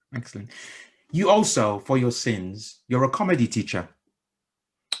 man. Excellent. You also, for your sins, you're a comedy teacher.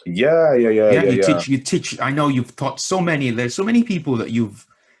 Yeah. You teach. I know you've taught so many. There's so many people that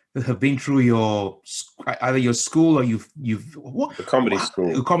have been through your either your school or you've the comedy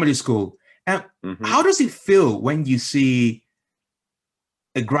school. Comedy school. And how does it feel when you see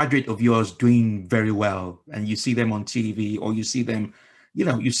a graduate of yours doing very well, and you see them on TV, or you see them,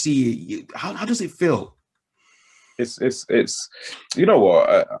 how does it feel? It's you know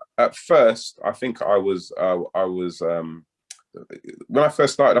what? At first, I think I was when I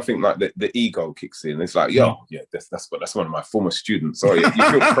first started, I think like the ego kicks in. It's like, that's one of my former students. So you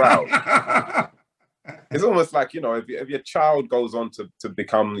feel proud. It's almost like, if your child goes on to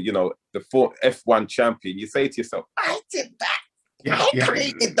become, the F1 champion, you say to yourself, I did that. I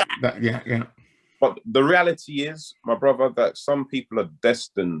created that. Yeah. But the reality is, my brother, that some people are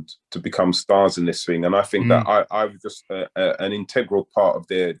destined to become stars in this thing. And I think that I'm just an integral part of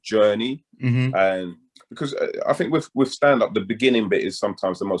their journey. And because I think with stand-up, the beginning bit is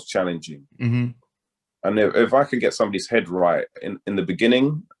sometimes the most challenging. And if I can get somebody's head right in the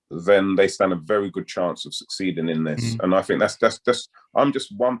beginning, then they stand a very good chance of succeeding in this. And I think that's I'm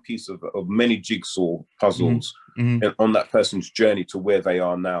just one piece of many jigsaw puzzles on that person's journey to where they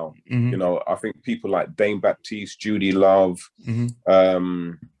are now. I think people like Dane Baptiste, Judy Love, I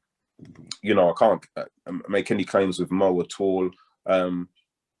can't make any claims with Mo at all.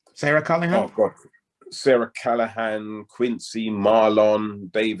 Sarah Callahan? Oh God. Sarah Callahan, Quincy, Marlon,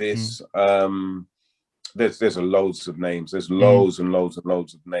 Davis, there's loads of names. There's loads and loads and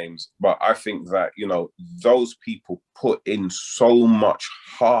loads of names. But I think that, those people put in so much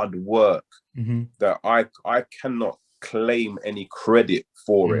hard work that I cannot claim any credit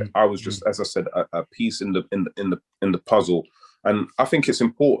for it. I was just, as I said, a piece in the puzzle. And I think it's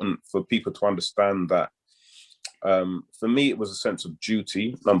important for people to understand that for me, it was a sense of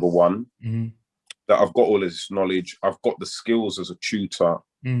duty, number one, that I've got all this knowledge. I've got the skills as a tutor.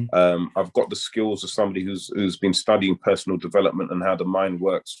 I've got the skills of somebody who's been studying personal development and how the mind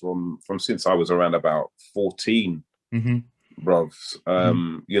works from since I was around about 14, bruv.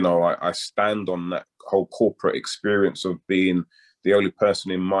 I stand on that whole corporate experience of being the only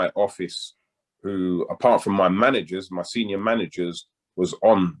person in my office who, apart from my senior managers, was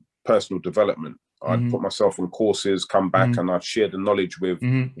on personal development. I'd put myself on courses, come back, and I'd share the knowledge with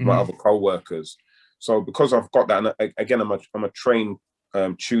my other co-workers. So because I've got that, and again, I'm a trained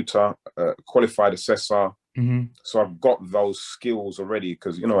tutor, qualified assessor. So I've got those skills already,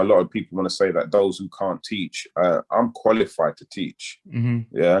 because, a lot of people want to say that those who can't teach, I'm qualified to teach.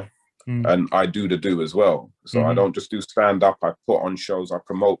 Yeah. And I do as well. So I don't just do stand up. I put on shows. I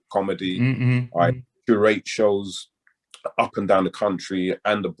promote comedy. I curate shows up and down the country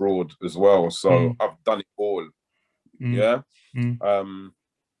and abroad as well. So I've done it all. Yeah.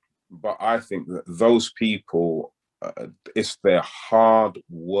 But I think that those people, it's their hard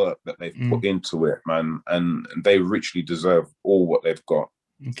work that they've put into it, man, and they richly deserve all what they've got.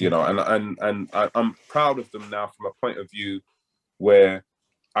 And I'm proud of them now from a point of view where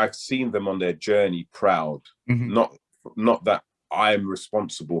I've seen them on their journey proud, not that I'm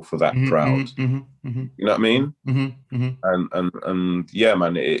responsible for that proud. You know what I mean? And yeah,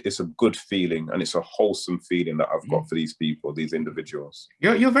 man, it's a good feeling, and it's a wholesome feeling that I've got for these people, these individuals.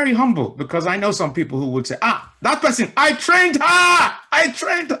 You're very humble, because I know some people who would say, that person, I trained her, I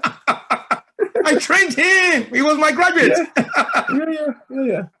trained him, he was my graduate.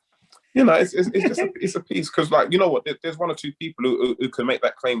 Yeah. It's a piece, because, like, you know what, there's one or two people who can make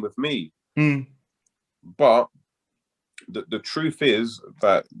that claim with me, but the truth is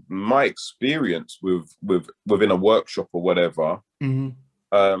that my experience within a workshop or whatever, if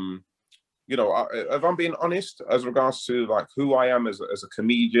I'm being honest, as regards to like who I am as a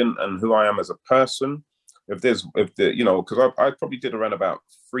comedian and who I am as a person, because I probably did around about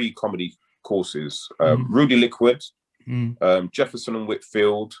 3 comedy courses, Rudy Liquid, Jefferson and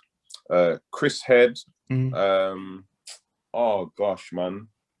Whitfield, Chris Head, oh gosh, man,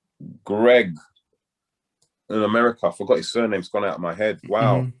 Greg in America, I forgot his surname's gone out of my head.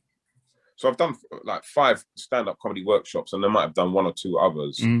 Wow. So I've done like 5 stand-up comedy workshops, and I might have done 1 or 2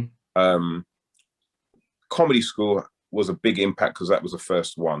 others. Comedy school was a big impact, because that was the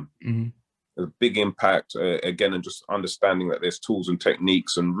first one. A big impact, again, and just understanding that there's tools and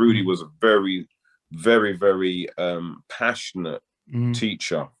techniques. And Rudy was a very, very, very passionate Mm-hmm.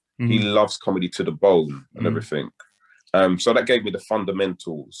 teacher. He Mm-hmm. loves comedy to the bone and everything. So that gave me the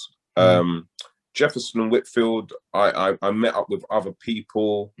fundamentals. Jefferson and Whitfield, I met up with other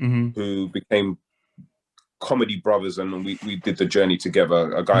people Mm-hmm. who became comedy brothers, and we did the journey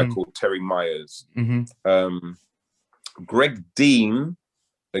together. A guy called Terry Myers. Mm-hmm. Greg Dean,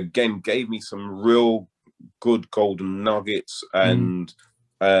 again, gave me some real good golden nuggets. And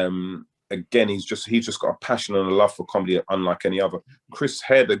again, he's just got a passion and a love for comedy unlike any other. Chris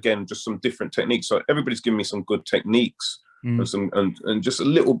Head, again, just some different techniques. So everybody's giving me some good techniques. And some and just a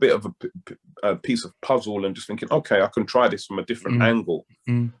little bit of a piece of puzzle, and just thinking, okay, I can try this from a different angle.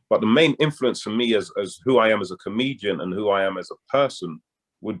 But the main influence for me as who I am as a comedian and who I am as a person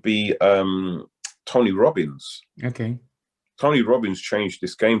would be Tony Robbins. Okay. Tony Robbins changed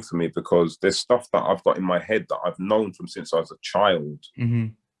this game for me, because there's stuff that I've got in my head that I've known from since I was a child,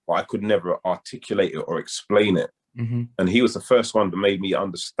 but I could never articulate it or explain it. And he was the first one that made me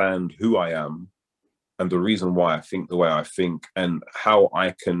understand who I am and the reason why I think the way I think, and how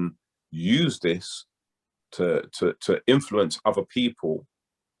I can use this to influence other people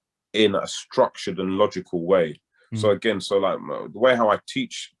in a structured and logical way. So again, like the way how I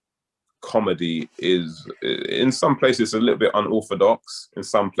teach comedy is, in some places, a little bit unorthodox in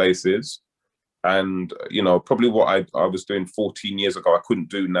some places. And, probably what I was doing 14 years ago, I couldn't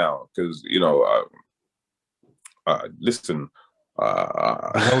do now, because, listen,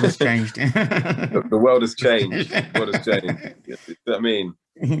 the world has changed. The world has changed. The world has changed. You know what I mean?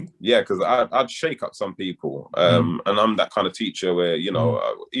 Yeah, because I'd shake up some people. And I'm that kind of teacher where,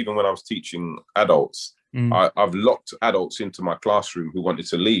 even when I was teaching adults, I've locked adults into my classroom who wanted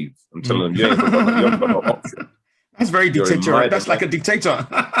to leave and telling them, you haven't got no option. That's very dictatorial. That's like a dictator.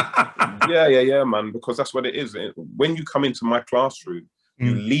 Yeah, man, because that's what it is. When you come into my classroom,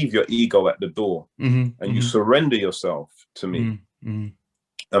 you leave your ego at the door, and you surrender yourself to me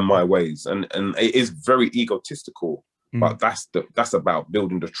and my ways. And it is very egotistical, but that's about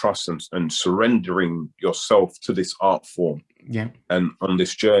building the trust and surrendering yourself to this art form. Yeah. And on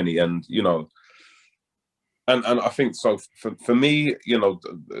this journey. And, and I think so for me,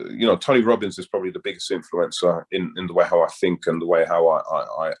 Tony Robbins is probably the biggest influencer in the way how I think and the way how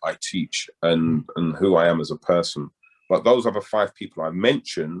I teach and who I am as a person. But those other 5 people I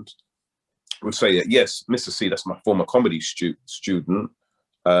mentioned would say that, yes, Mr. C, that's my former comedy student.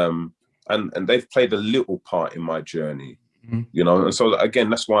 And they've played a little part in my journey, And so, again,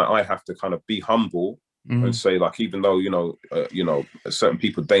 that's why I have to kind of be humble and say, like, even though, certain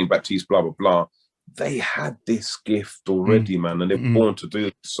people, Dane Baptiste, blah, blah, blah, they had this gift already, man, and they're born to do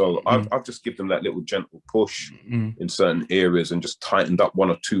it. So I've just given them that little gentle push in certain areas and just tightened up 1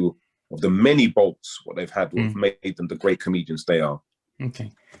 or 2 of the many bolts what they've had, what have made them the great comedians they are. Okay.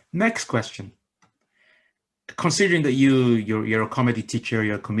 Next question. Considering that you're a comedy teacher,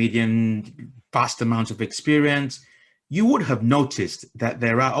 you're a comedian, vast amounts of experience, you would have noticed that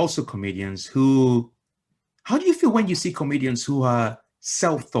there are also comedians who, how do you feel when you see comedians who are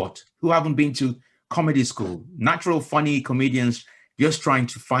self-taught, who haven't been to comedy school, natural, funny comedians just trying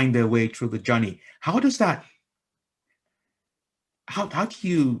to find their way through the journey? How does that, how do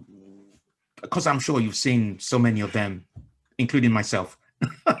you, because I'm sure you've seen so many of them, including myself,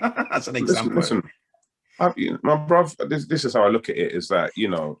 as an example. Listen, my brother, this is how I look at it, is that,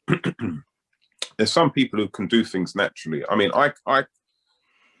 there's some people who can do things naturally. I mean,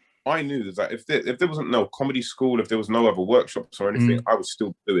 I knew that if there wasn't no comedy school, if there was no other workshops or anything, I was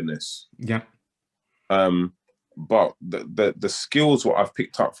still doing this. Yeah. But the skills what I've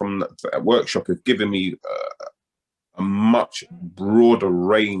picked up from that workshop have given me a much broader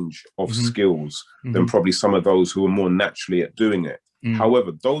range of skills than probably some of those who are more naturally at doing it.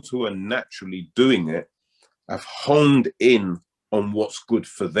 However, those who are naturally doing it have honed in on what's good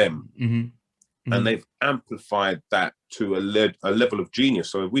for them. And they've amplified that to a level of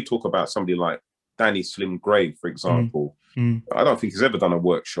genius. So if we talk about somebody like Danny Slim Gray, for example, I don't think he's ever done a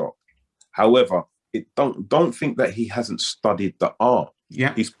workshop. However, don't think that he hasn't studied the art.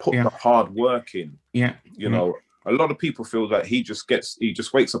 Yeah, he's put the hard work in. Yeah, you know, a lot of people feel that he just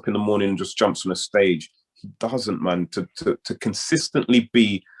wakes up in the morning and just jumps on a stage. He doesn't, man. To consistently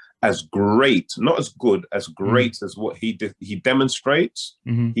be as great, not as good, as great as what he demonstrates,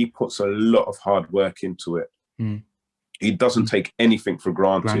 he puts a lot of hard work into it. He doesn't take anything for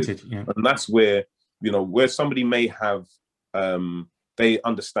granted. And that's where, where somebody may have, they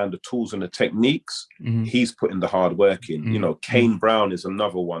understand the tools and the techniques, he's putting the hard work in. Kane Brown is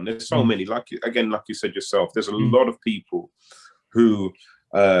another one. There's so many, like you said yourself, there's a lot of people who,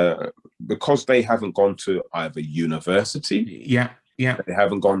 because they haven't gone to either university, they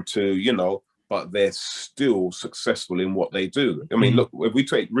haven't gone to, but they're still successful in what they do. I mean, look, if we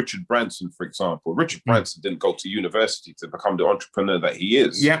take Richard Branson, for example, Richard Branson didn't go to university to become the entrepreneur that he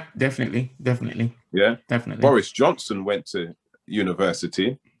is. Yeah, definitely. Yeah, definitely. Boris Johnson went to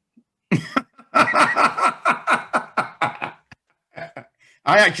university. I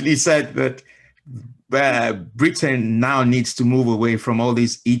actually said that Britain now needs to move away from all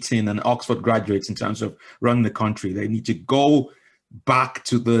these Eton and Oxford graduates in terms of running the country. They need to go back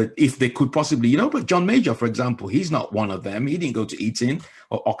to if they could possibly, but John Major, for example, he's not one of them. He didn't go to Eton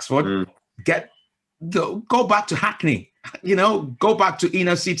or Oxford. Go back to Hackney, go back to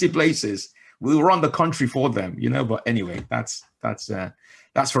inner city places. We'll run the country for them, but anyway, that's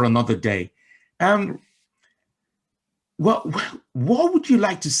for another day. What would you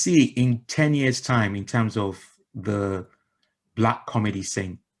like to see in 10 years' time in terms of the Black comedy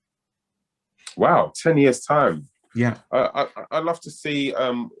scene? Wow, 10 years' time. Yeah. I'd love to see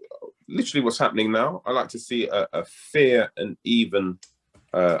literally what's happening now. I'd like to see a fair and even...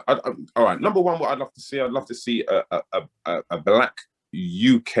 all right, number one, what I'd love to see a Black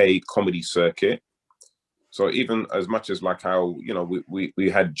UK comedy circuit. So even as much as like how, we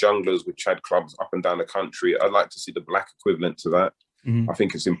had junglers with Chad clubs up and down the country, I'd like to see the Black equivalent to that. I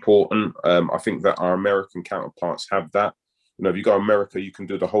think it's important. I think that our American counterparts have that. If you go to America, you can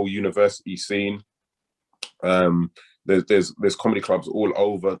do the whole university scene. There's comedy clubs all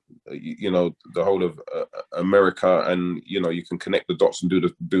over, the whole of America, and you can connect the dots and do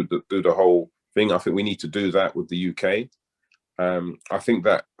the whole thing. I think we need to do that with the UK. I think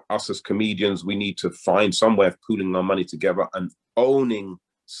that us as comedians, we need to find some way of pooling our money together and owning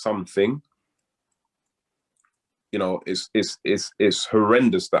something. It's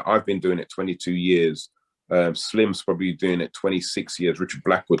horrendous that I've been doing it 22 years. Slim's probably doing it 26 years. Richard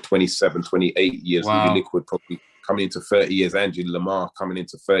Blackwood, 27, 28 years. Wow. Rudy Liquid probably coming into 30 years. Angela Lamar coming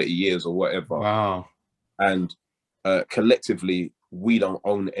into 30 years or whatever. Wow. And collectively, we don't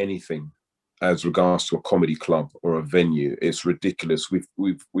own anything as regards to a comedy club or a venue. It's ridiculous.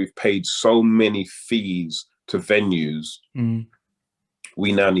 We've paid so many fees to venues.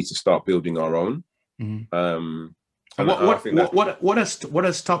 We now need to start building our own. What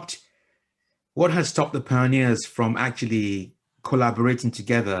has stopped the pioneers from actually collaborating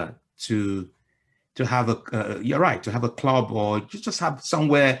together to have a club, or just have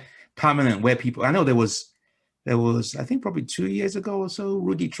somewhere permanent where people? I know there was, I think probably 2 years ago or so,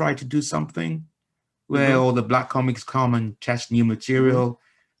 Rudy tried to do something where all the Black comics come and test new material.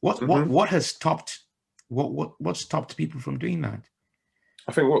 What has stopped? What stopped people from doing that?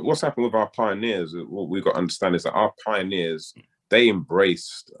 I think what's happened with our pioneers, what we've got to understand is that our pioneers, they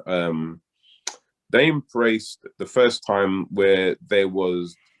embraced the first time where the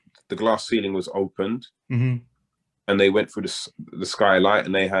glass ceiling was opened, and they went through the skylight,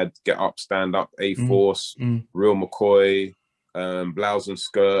 and they had Get Up, Stand Up, A-Force, Real McCoy, Blouse and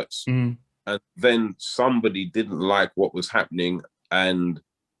Skirts. And then somebody didn't like what was happening, and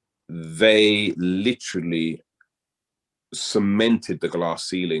they literally cemented the glass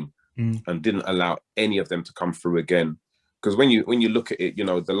ceiling and didn't allow any of them to come through again. Because when you look at it,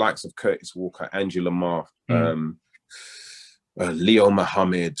 the likes of Curtis Walker, Angela Lamar, Leo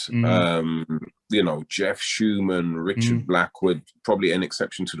Muhammad, Jeff Schumann, Richard Blackwood, probably an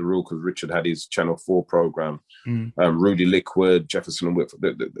exception to the rule because Richard had his Channel 4 program. Rudy Liquid, Jefferson and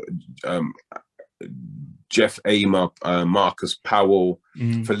Whitford, Jeff Amer, Marcus Powell,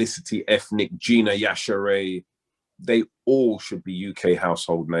 Felicity Ethnic, Gina Yashere. They all should be UK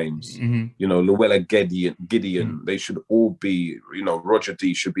household names. Luella Gideon, they should all be, Roger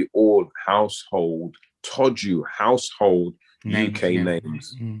D should be all household, Toju, household UK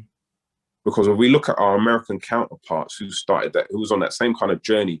names. Because when we look at our American counterparts who was on that same kind of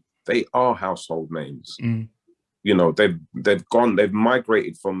journey, they are household names. They've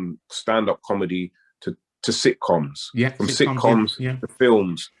migrated from stand-up comedy to sitcoms, from sitcoms to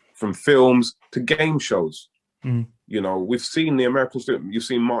films, from films to game shows. We've seen the Americans do it. You've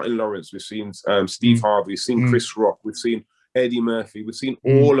seen Martin Lawrence, we've seen Steve Harvey, we've seen Chris Rock, we've seen Eddie Murphy, we've seen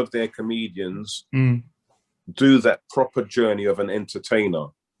all of their comedians do that proper journey of an entertainer.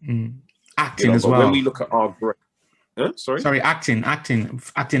 Acting as well. When we look at our acting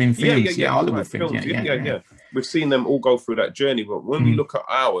in films, Hollywood films. Yeah. We've seen them all go through that journey, but when we look at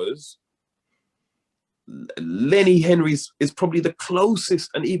ours, Lenny Henry is probably the closest,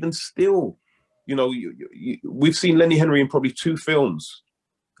 and even still, we've seen Lenny Henry in probably 2 films,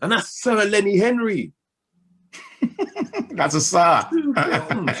 and that's Sir Lenny Henry. That's a star.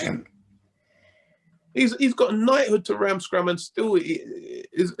 He's got a knighthood to Ramscram, and still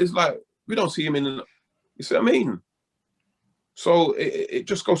is like we don't see him in. You see what I mean? So it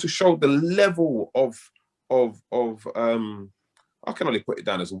just goes to show the level of I can only put it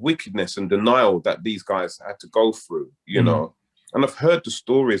down as wickedness and denial that these guys had to go through, you Mm. know. And I've heard the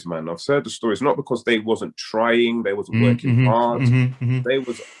stories, man. I've heard the stories not because they wasn't trying, they wasn't Mm, working mhm, hard. mhm, mhm, They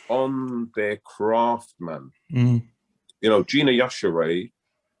was on their craft, man. mm, You know, Gina Yashere,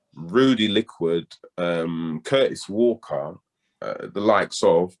 Rudy Liquid, Curtis Walker, the likes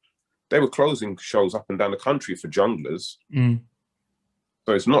of, they were closing shows up and down the country for junglers. mm,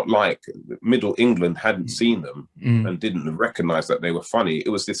 So it's not like Middle England hadn't seen them mm, and didn't recognize that they were funny. It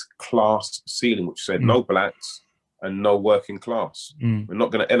was this class ceiling which said mm, no blacks and no working class. mm, We're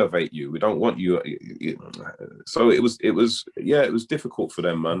not going to elevate you. We don't want you. So yeah, it was difficult for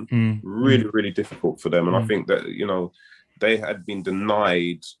them, man. mm, Really, mm, really difficult for them. And I mm, think that, you know, they had been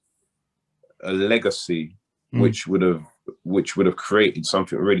denied a legacy mm, which would have created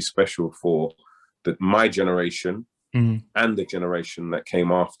something really special for my generation mm, and the generation that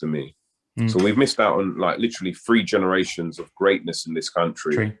came after me. mm. So we've missed out on like literally 3 generations of greatness in this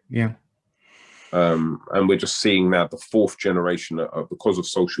country. True. Yeah. And we're just seeing now the 4th generation because of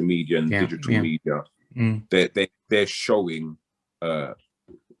social media and Yeah. digital Yeah. media. Mm. They're showing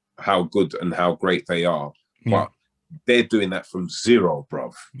how good and how great they are, Yeah. but they're doing that from zero,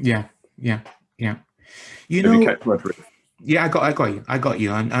 bruv. Yeah. Yeah. Yeah. You Have you know, catch my drift? yeah, I got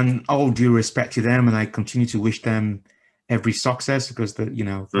you. And all due respect to them, and I continue to wish them every success because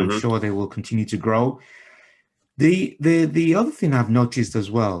I'm sure they will continue to grow. The other thing I've noticed as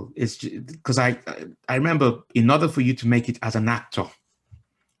well is because I remember in order for you to make it as an actor,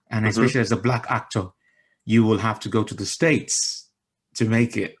 and especially as a black actor, you will have to go to the States to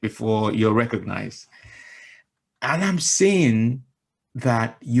make it before you're recognized. And I'm seeing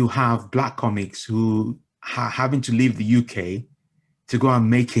that you have black comics who are having to leave the UK to go and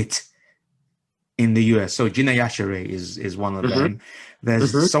make it in the US. So Gina Yashere is one of them.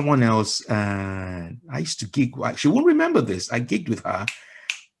 There's someone else. I used to gig. She won't remember this. I gigged with her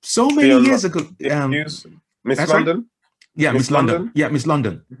so many years ago. Miss London. Right? Yeah, Miss London. Yeah, Miss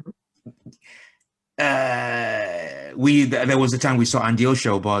London. There was a time we saw Andy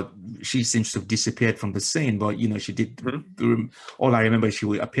Osho, but she seems to have disappeared from the scene. But she did. All I remember,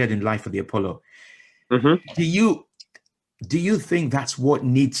 she appeared in Life of the Apollo. Do you think that's what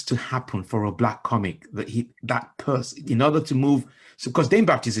needs to happen for a black comic, that person, in order to move? So, because Dane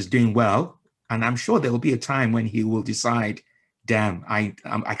Baptist is doing well, and I'm sure there will be a time when he will decide, damn, I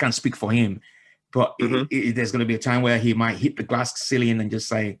can't speak for him, but there's going to be a time where he might hit the glass ceiling and just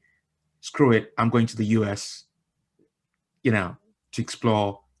say, screw it, I'm going to the US, to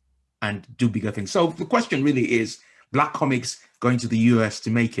explore and do bigger things. So the question really is, black comics going to the US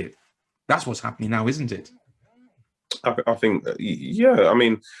to make it. That's what's happening now, isn't it? I think, yeah. I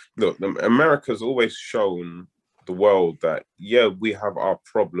mean, look, America's always shown the world that, yeah, we have our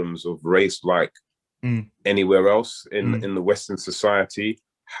problems of race like anywhere else in the Western society.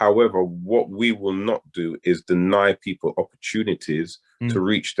 However, what we will not do is deny people opportunities to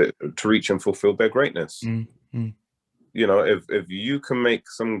reach and fulfill their greatness. If you can make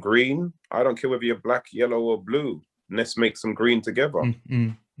some green, I don't care whether you're black, yellow, or blue. Let's make some green together.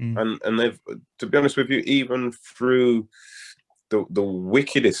 And they've, to be honest with you, even through the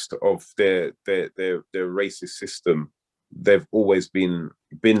wickedest of their racist system, they've always been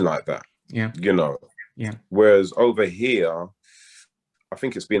like that. Yeah. Yeah. Whereas over here, I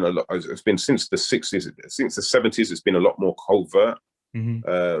think it's been a lot. It's been since the 60s, since the 70s. It's been a lot more covert.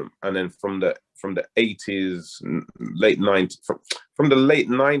 And then from the 80s, late 90s, from the late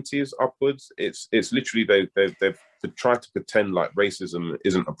 90s upwards, it's literally they've tried to pretend like racism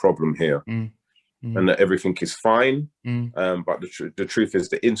isn't a problem here, and that everything is fine. But the truth is,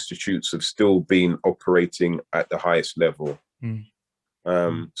 the institutes have still been operating at the highest level.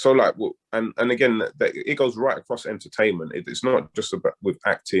 So like, and again, it goes right across entertainment. It's not just about with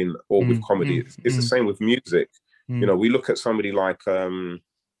acting or with comedy. It's the same with music. We look at somebody like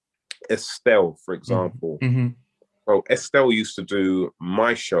Estelle, for example. So Estelle used to do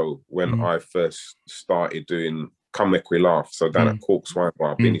my show when I first started doing Come Make We Laugh. So down at Corks Wine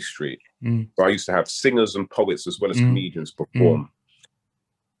Bar, Binney Street. So I used to have singers and poets as well as comedians perform.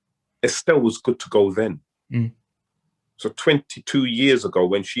 Estelle was good to go then. So 22 years ago,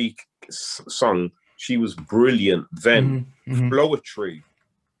 when she sung, she was brilliant then. Floetry,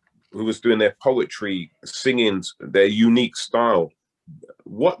 who was doing their poetry, singing, their unique style.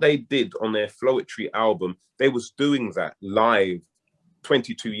 What they did on their Floetry album, they was doing that live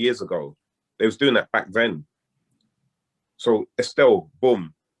 22 years ago. They was doing that back then. So Estelle,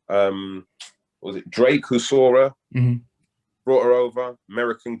 boom. Was it Drake who saw her, brought her over,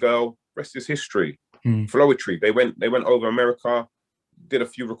 American Girl, rest is history. Flowetry, they went over America, did a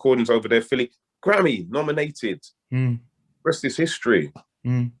few recordings over there, Philly, Grammy nominated. Rest is history.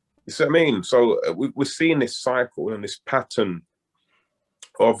 You see what I mean? So we're seeing this cycle and this pattern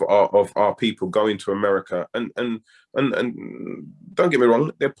of our people going to America, and don't get me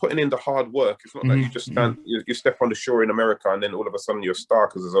wrong, they're putting in the hard work. It's not that you just stand, you step on the shore in America and then all of a sudden you're a star,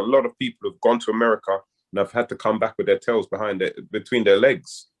 because there's a lot of people who've gone to America and have had to come back with their tails between their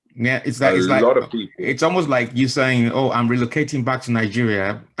legs. Yeah, it's like a lot of people. It's almost like you saying, "Oh, I'm relocating back to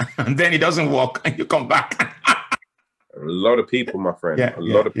Nigeria," and then it doesn't work, and you come back. A lot of people, my friend. A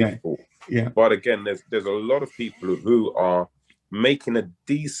lot of people. Yeah. But again, there's a lot of people who are making a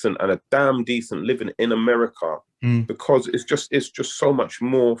decent and a damn decent living in America because it's just so much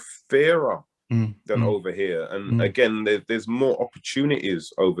more fairer than over here. And again, there's more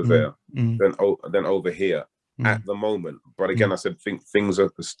opportunities over there than over here at the moment. But again, I said, think things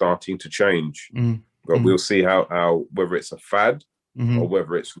are starting to change. But we'll see how whether it's a fad or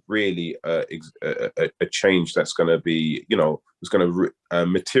whether it's really a change that's going to be, it's going to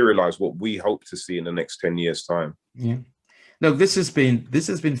materialize what we hope to see in the next 10 years time. Yeah. Look, this has been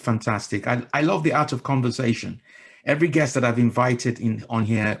fantastic. I love the art of conversation. Every guest that I've invited on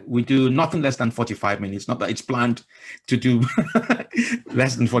here, we do nothing less than 45 minutes. Not that it's planned to do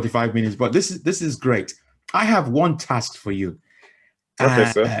less than 45 minutes, but this is great. I have one task for you.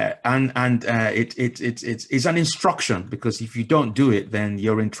 Okay, sir. It's an instruction, because if you don't do it, then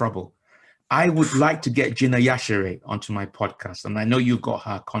you're in trouble. I would like to get Gina Yashere onto my podcast, and I know you've got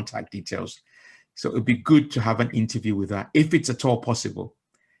her contact details, so it'd be good to have an interview with her if it's at all possible.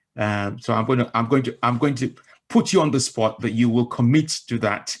 So I'm going to put you on the spot that you will commit to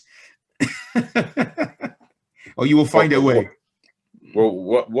that, or you will find a way. Well,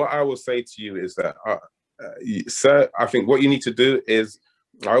 what I will say to you is that. Sir, I think what you need to do is,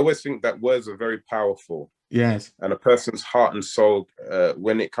 I always think that words are very powerful. Yes. And a person's heart and soul,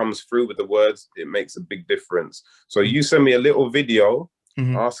 when it comes through with the words, it makes a big difference. So you send me a little video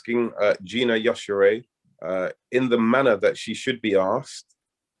asking Gina Yashere in the manner that she should be asked,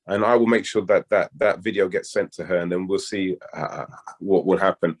 and I will make sure that video gets sent to her, and then we'll see what will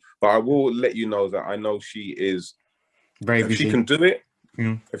happen. But I will let you know that I know she is very busy. She can do it.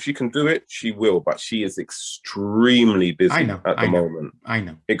 If she can do it, she will, but she is extremely busy at the moment. I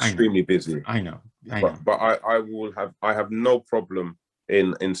know. Extremely busy. I know. But I have no problem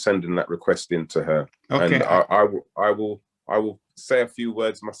in sending that request in to her. Okay. And I will say a few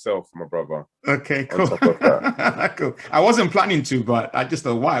words myself, my brother. Okay, cool. On top of that. Cool. I wasn't planning to, but I just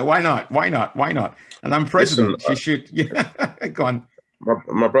thought, why not? And I'm president. Listen, she should. Yeah. Go on.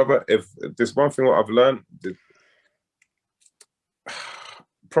 My brother, if there's one thing what I've learned,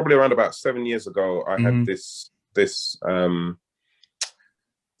 probably around about 7 years ago, I had this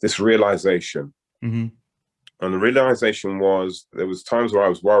realization. And the realization was, there was times where I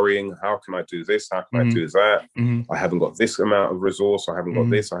was worrying, how can I do this? How can I do that? I haven't got this amount of resource. I haven't got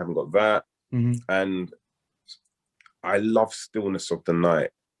this. I haven't got that. And I love stillness of the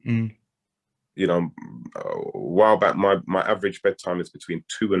night. A while back, my average bedtime is between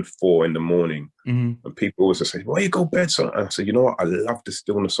 2 and 4 in the morning. And people always say, why you go to bed? So I say, you know what? I love the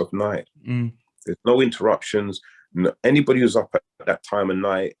stillness of night. There's no interruptions. Anybody who's up at that time of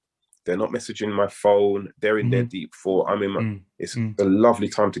night, they're not messaging my phone. They're in their deep thought. I mean, it's a lovely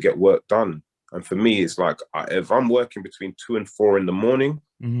time to get work done. And for me, it's like, if I'm working between 2 and 4 in the morning,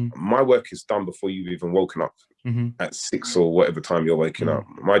 my work is done before you've even woken up at 6 or whatever time you're waking up.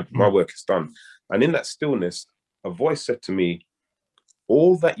 My work is done. And in that stillness, a voice said to me,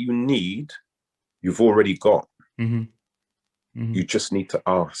 all that you need, you've already got. You just need to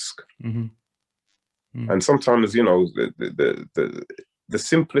ask. And sometimes, the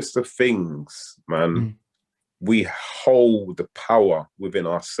simplest of things, man, we hold the power within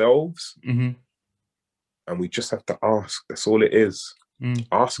ourselves, and we just have to ask. That's all it is.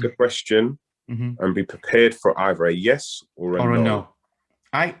 Ask a question and be prepared for either a yes or a no.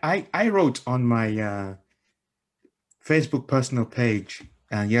 I wrote on my Facebook personal page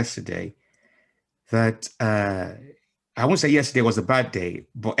yesterday that I won't say yesterday was a bad day,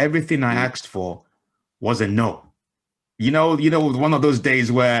 but everything I asked for was a no. One of those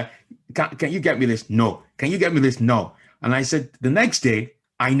days where, can you get me this? No. Can you get me this? No. And I said, the next day,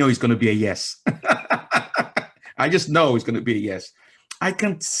 I know it's going to be a yes. I just know it's going to be a yes. I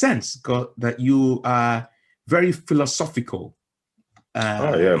can sense, God, that you are very philosophical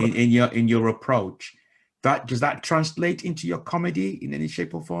in your approach. Does that translate into your comedy in any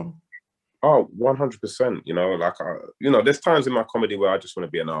shape or form? Oh, 100%. There's times in my comedy where I just want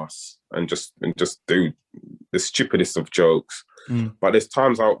to be an ass and just do the stupidest of jokes. Mm. But there's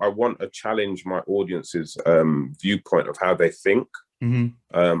times I want to challenge my audience's viewpoint of how they think.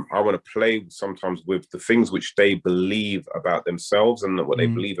 Mm-hmm. I want to play sometimes with the things which they believe about themselves and what they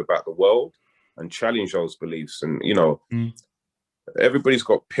believe about the world, and challenge those beliefs. And, you know, everybody's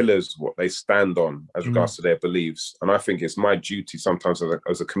got pillars, what they stand on as regards to their beliefs. And I think it's my duty sometimes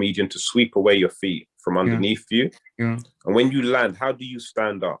as a comedian to sweep away your feet from underneath you. Yeah. And when you land, how do you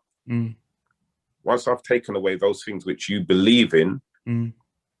stand up? Once I've taken away those things which you believe in, and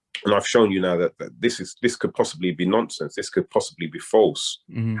I've shown you now that this could possibly be nonsense, this could possibly be false.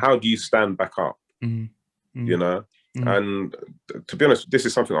 How do you stand back up? You know? And to be honest, this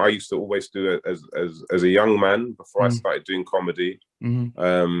is something I used to always do as a young man before I started doing comedy.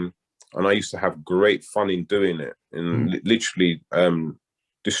 And I used to have great fun in doing it, and literally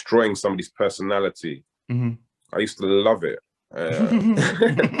destroying somebody's personality. I used to love it.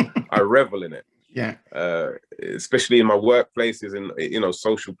 I revel in it. Yeah. Especially in my workplaces and, you know,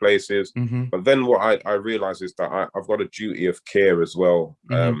 social places. But then what I realize is that I've got a duty of care as well,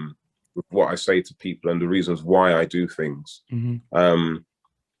 with what I say to people and the reasons why I do things.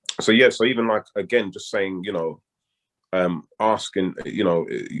 So yeah, so even like, again, just saying, you know, asking, you know,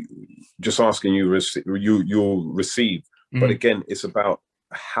 just asking you'll receive. But again, it's about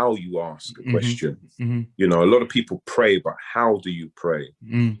how you ask a question. You know, a lot of people pray, but how do you pray?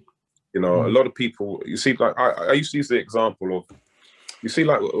 You know, a lot of people, you see, like, I used to use the example of, you see,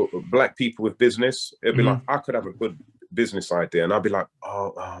 like, black people with business. It'd be like, I could have a good business idea, and I'd be like,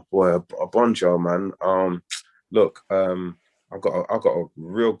 oh boy, a bonjour, man. Look, I've got a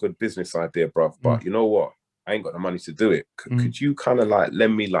real good business idea, bruv. But you know what? I ain't got the money to do it. Could you kind of like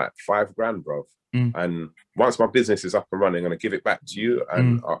lend me like $5 grand, bruv? And once my business is up and running, I'm gonna give it back to you.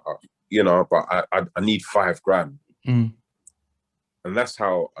 And you know, but I need $5 grand. And that's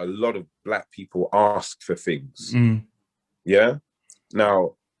how a lot of black people ask for things. Yeah.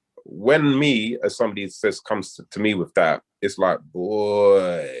 Now, when me, as somebody comes to me with that, it's like,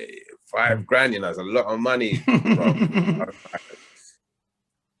 boy, $5 grand, you know, is a lot of money.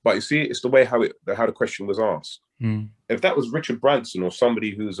 But you see, it's the way how the question was asked. If that was Richard Branson or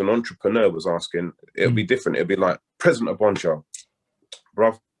somebody who's an entrepreneur was asking, it'll be different. It'll be like, President Abonja,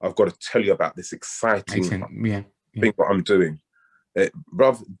 bruv, I've got to tell you about this exciting thing that I'm doing.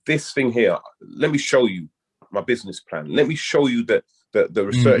 Bruv, this thing here, let me show you my business plan. Let me show you the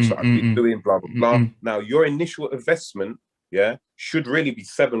research that I've been doing, blah, blah, blah. Now, your initial investment, should really be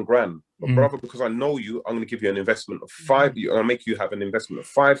 $7 grand. But brother, because I know you, I'm going to give you an investment of $5. I'm going to make you have an investment of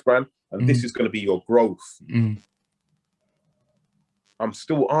 $5 grand, and this is going to be your growth. I'm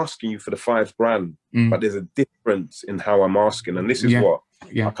still asking you for the $5 grand, but there's a difference in how I'm asking. And this is what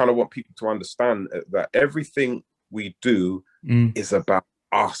I kind of want people to understand, that everything we do is about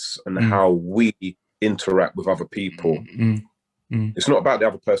us and how we interact with other people. It's not about the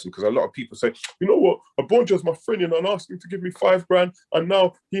other person, because a lot of people say, you know what, Abonja's my friend, and I'm asking him to give me $5 grand, and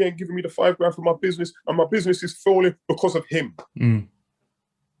now he ain't giving me the $5 grand for my business, and my business is falling because of him.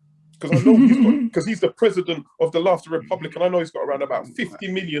 Because I know because he's the president of the Laughter Republic, and I know he's got around about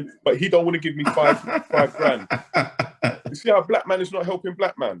 50 million, but he don't want to give me $5 grand. You see how black man is not helping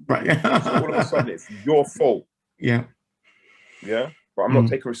black man? Right. So all of a sudden it's your fault. Yeah. But I'm not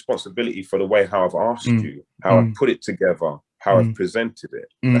taking responsibility for the way how I've asked you, how I put it together, how I've presented it.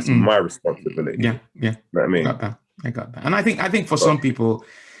 That's my responsibility. You know what I mean? I got that. And I think for some people,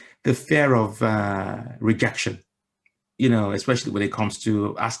 the fear of rejection, you know, especially when it comes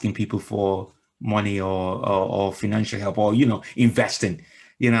to asking people for money or financial help, or, you know, investing.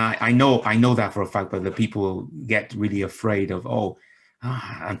 You know, I know that for a fact, but the people get really afraid of,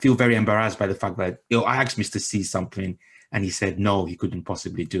 and feel very embarrassed by the fact that, you know, I asked Mr. C something and he said, no, he couldn't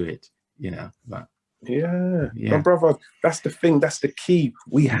possibly do it, you know, but. My brother, that's the thing, that's the key.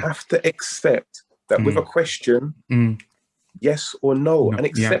 We have to accept that with a question, yes or no, and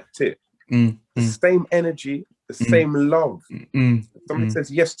accept it. The same energy, the same love. If somebody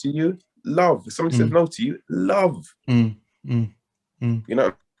says yes to you, love. If somebody says no to you, love. You know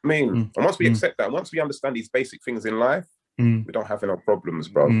what I mean? And once we accept that, once we understand these basic things in life, we don't have any problems,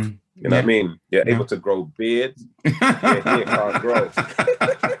 bro. You know what I mean? You're able to grow beards. Here can't grow.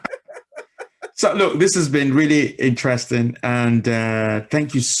 So look, this has been really interesting, and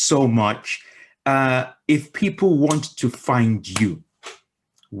thank you so much. If people want to find you,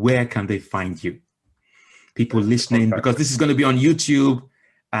 where can they find you? People listening, because this is going to be on YouTube,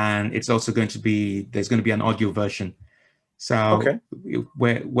 and it's also going to be, there's going to be an audio version. So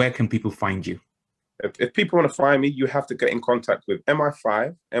where can people find you? If people want to find me, you have to get in contact with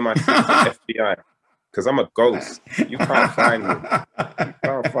MI5, MI6, and FBI. Because I'm a ghost. You can't find me. You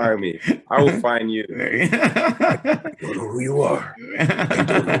can't find me. I will find you. I don't know who you are. I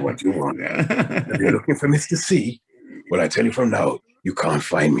don't know what you want. If you're looking for Mr. C, well, I tell you from now, you can't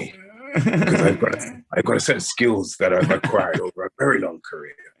find me. Because I've got a set of skills that I've acquired over a very long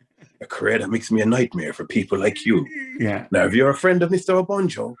career. A career that makes me a nightmare for people like you. Yeah. Now, if you're a friend of Mr.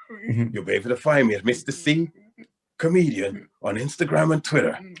 Obonjo, you'll be able to find me at Mr. C Comedian on Instagram and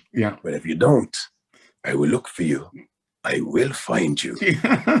Twitter. Yeah. But if you don't, I will look for you. I will find you.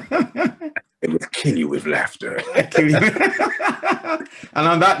 I will kill you with laughter. And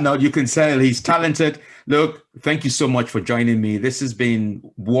on that note, you can tell he's talented. Look, thank you so much for joining me. This has been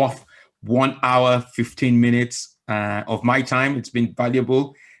worth 1 hour, 15 minutes of my time. It's been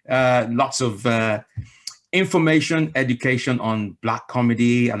valuable. Lots of information, education on Black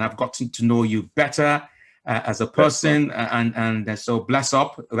comedy, and I've gotten to know you better as a person. And so bless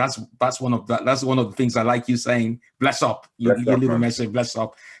up. That's one of the things I like you saying. Bless up. You leave a message. Bless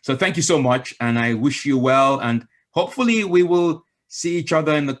up. So thank you so much, and I wish you well. And hopefully we will see each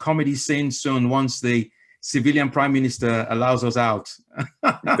other in the comedy scene soon once the civilian prime minister allows us out.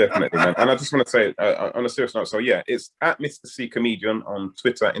 Definitely, man. And I just want to say on a serious note, so yeah, it's at Mr. C Comedian on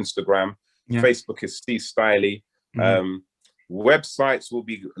Twitter, Instagram, Facebook is C Styley. Websites will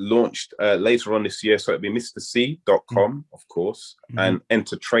be launched later on this year, so it'll be mrc.com, of course, and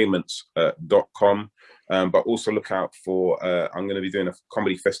entertainment.com. But also look out for, I'm going to be doing a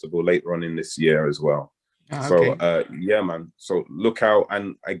comedy festival later on in this year as well. So yeah, man. So look out.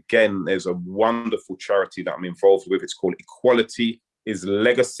 And again, there's a wonderful charity that I'm involved with. It's called Equality is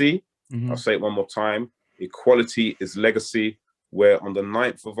Legacy. I'll say it one more time. Equality is Legacy, where on the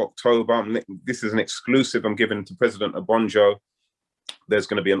 9th of October, this is an exclusive I'm giving to President Obonjo. There's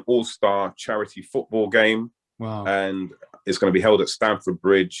going to be an all-star charity football game. Wow. And it's going to be held at Stamford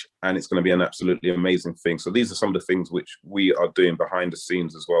Bridge, and it's going to be an absolutely amazing thing. So these are some of the things which we are doing behind the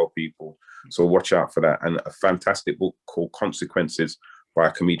scenes as well, people. So watch out for that. And a fantastic book called Consequences by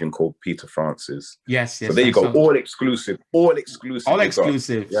a comedian called Peter Francis. Yes. So there you go. All exclusive.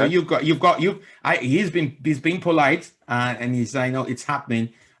 Yeah? So he's been polite, and he's, I know it's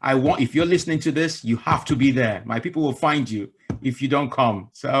happening. If you're listening to this, you have to be there. My people will find you if you don't come.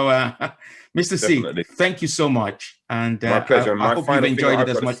 So, Mr. Definitely. C, thank you so much. And my pleasure. I hope you've enjoyed it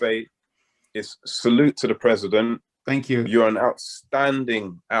as much. Say is salute to the president. Thank you. You're an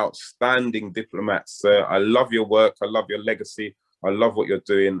outstanding diplomat, sir. I love your work. I love your legacy. I love what you're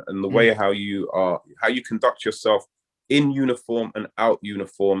doing, and the way how you conduct yourself in uniform and out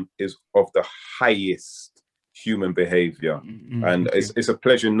uniform is of the highest human behavior. And it's a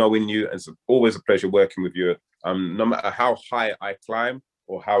pleasure knowing you. It's always a pleasure working with you. No matter how high I climb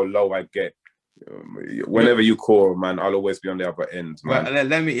or how low I get, whenever you call, man, I'll always be on the other end, man. Well,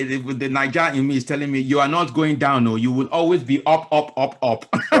 the Niger in me is telling me you are not going down, or you will always be up. Come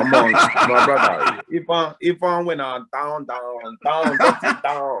on, my brother. If I went on down, I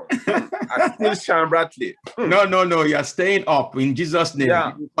still shine brightly. No, you are staying up in Jesus' name.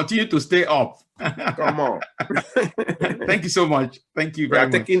 Yeah. Continue to stay up. Come on. Thank you so much. Thank you very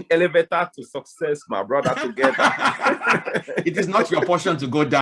much. Taking elevator to success, my brother, together. It is not your portion to go down.